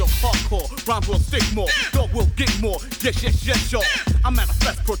 no joke, hardcore. Rhymes will stick more, dog will get more. Yes, yes, yes, y'all. I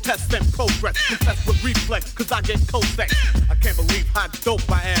manifest, protest, and progress. Confess with reflex, cause I get co-sex. I can't believe how dope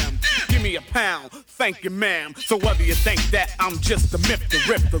I am. Give me a pound, thank you, ma'am. So whether you think that I'm just a myth, the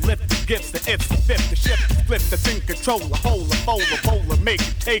rip, the lift, the gifts, the ifs, the fifth, the shift, the split, the thing, control, a hole, a bowl, a bowler, make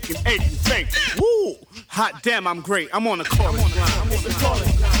it, take it, ache and think. Woo! Hot damn, I'm great. I'm on the chorus line. It's the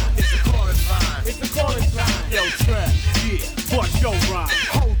chorus line. It's the chorus line. It's the chorus line. Yo, trap, yeah, bust your rhyme.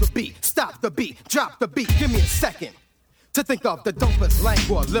 Hold the beat, stop the beat, drop the beat. Give me a second to think of the dopest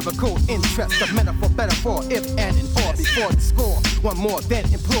language, lyrical interest, the metaphor, better for if and or before the score. One more, then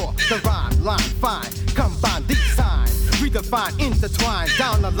implore the rhyme, line, fine, combine these signs, redefine, intertwine,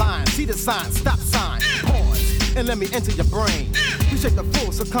 down the line, see the sign, stop sign, pause, and let me enter your brain. We shake the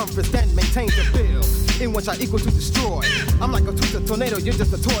full circumference, then maintain the build, in which I equal to destroy. I'm like a twisted tornado, you're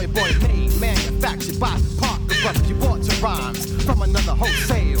just a toy boy, made, manufactured by Parker Brothers. You bought your rhymes from another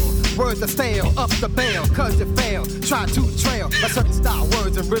wholesale. Words are stale, up the bail, cause you failed. Try to trail a certain style,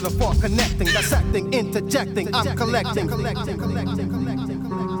 words and rhythm for connecting, dissecting, interjecting, I'm collecting.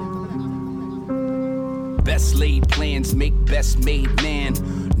 Best laid plans make best made man.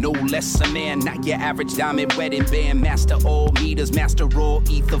 No less a man, not your average diamond wedding band. Master all meters, master all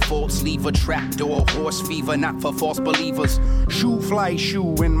ether, false lever, trapdoor, horse fever, not for false believers. Shoe fly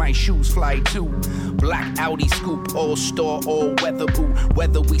shoe and my shoes fly too. Black Audi scoop, all star, all weather boo.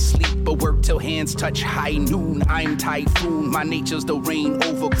 Whether we sleep or work till hands touch high noon. I'm typhoon, my nature's the rain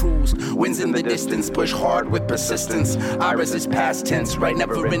over cruise. Winds in the distance, push hard with persistence. Iris is past tense, right?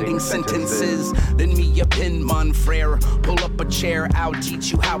 Never ending sentences. Lend me a pen, mon frere. Pull up a chair, I'll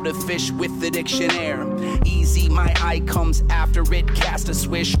teach you how to fish with the dictionary. Easy, my eye comes after it. Cast a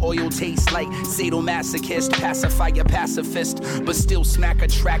swish, oil tastes like sadomasochist. Pacify a pacifist, but still smack a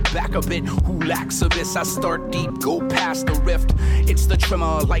track back a bit. Who lacks abyss? I start deep, go past the rift. It's the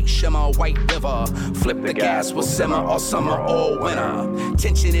trimmer, light shimmer, white river. Flip the gas, will simmer all summer, all winter.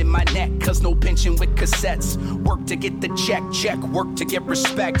 Tension in my neck, cause no pension with cassettes. Work to get the check, check, work to get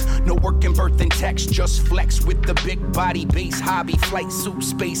respect. No work in birth and text, just flex with the big body bass hobby. Flight suit,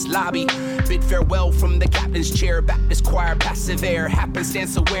 space lobby. Bid farewell from the captain's chair. Baptist choir, passive air.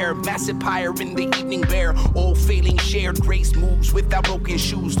 Happenstance aware. Massive pyre in the evening bear. All failing shared. Grace moves without broken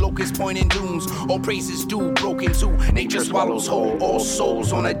shoes. Locusts pointing dooms. All praises due. Broken too. Nature swallows whole. All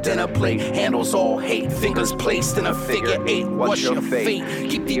souls on a dinner plate. Handles all hate. Fingers placed in a figure eight. What's your fate?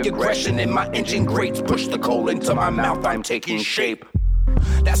 Keep the aggression in my engine grates. Push the coal into my mouth. I'm taking shape.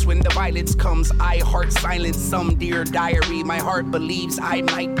 That's when the violence comes. I heart silence. Some dear diary. My heart believes I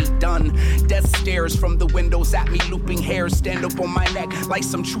might be done. Death stares from the windows at me. Looping hairs stand up on my neck like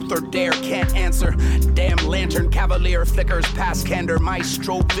some truth or dare. Can't answer. Damn lantern cavalier flickers past candor. My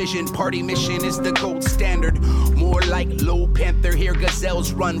strobe vision party mission is the gold standard. More like low panther. Here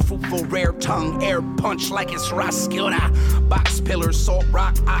gazelles run. Fruitful rare tongue. Air punch like it's Raskilda. Box pillars. Salt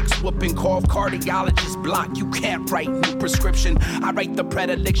rock. Ox whooping. Cough. Cardiologist block. You can't write new prescription. I write the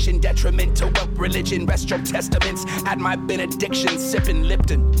predilection, detriment to what religion. Rest your testaments at my benediction, sipping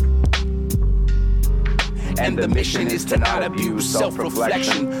Lipton. And the mission is to not abuse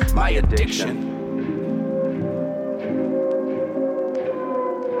self-reflection, my addiction.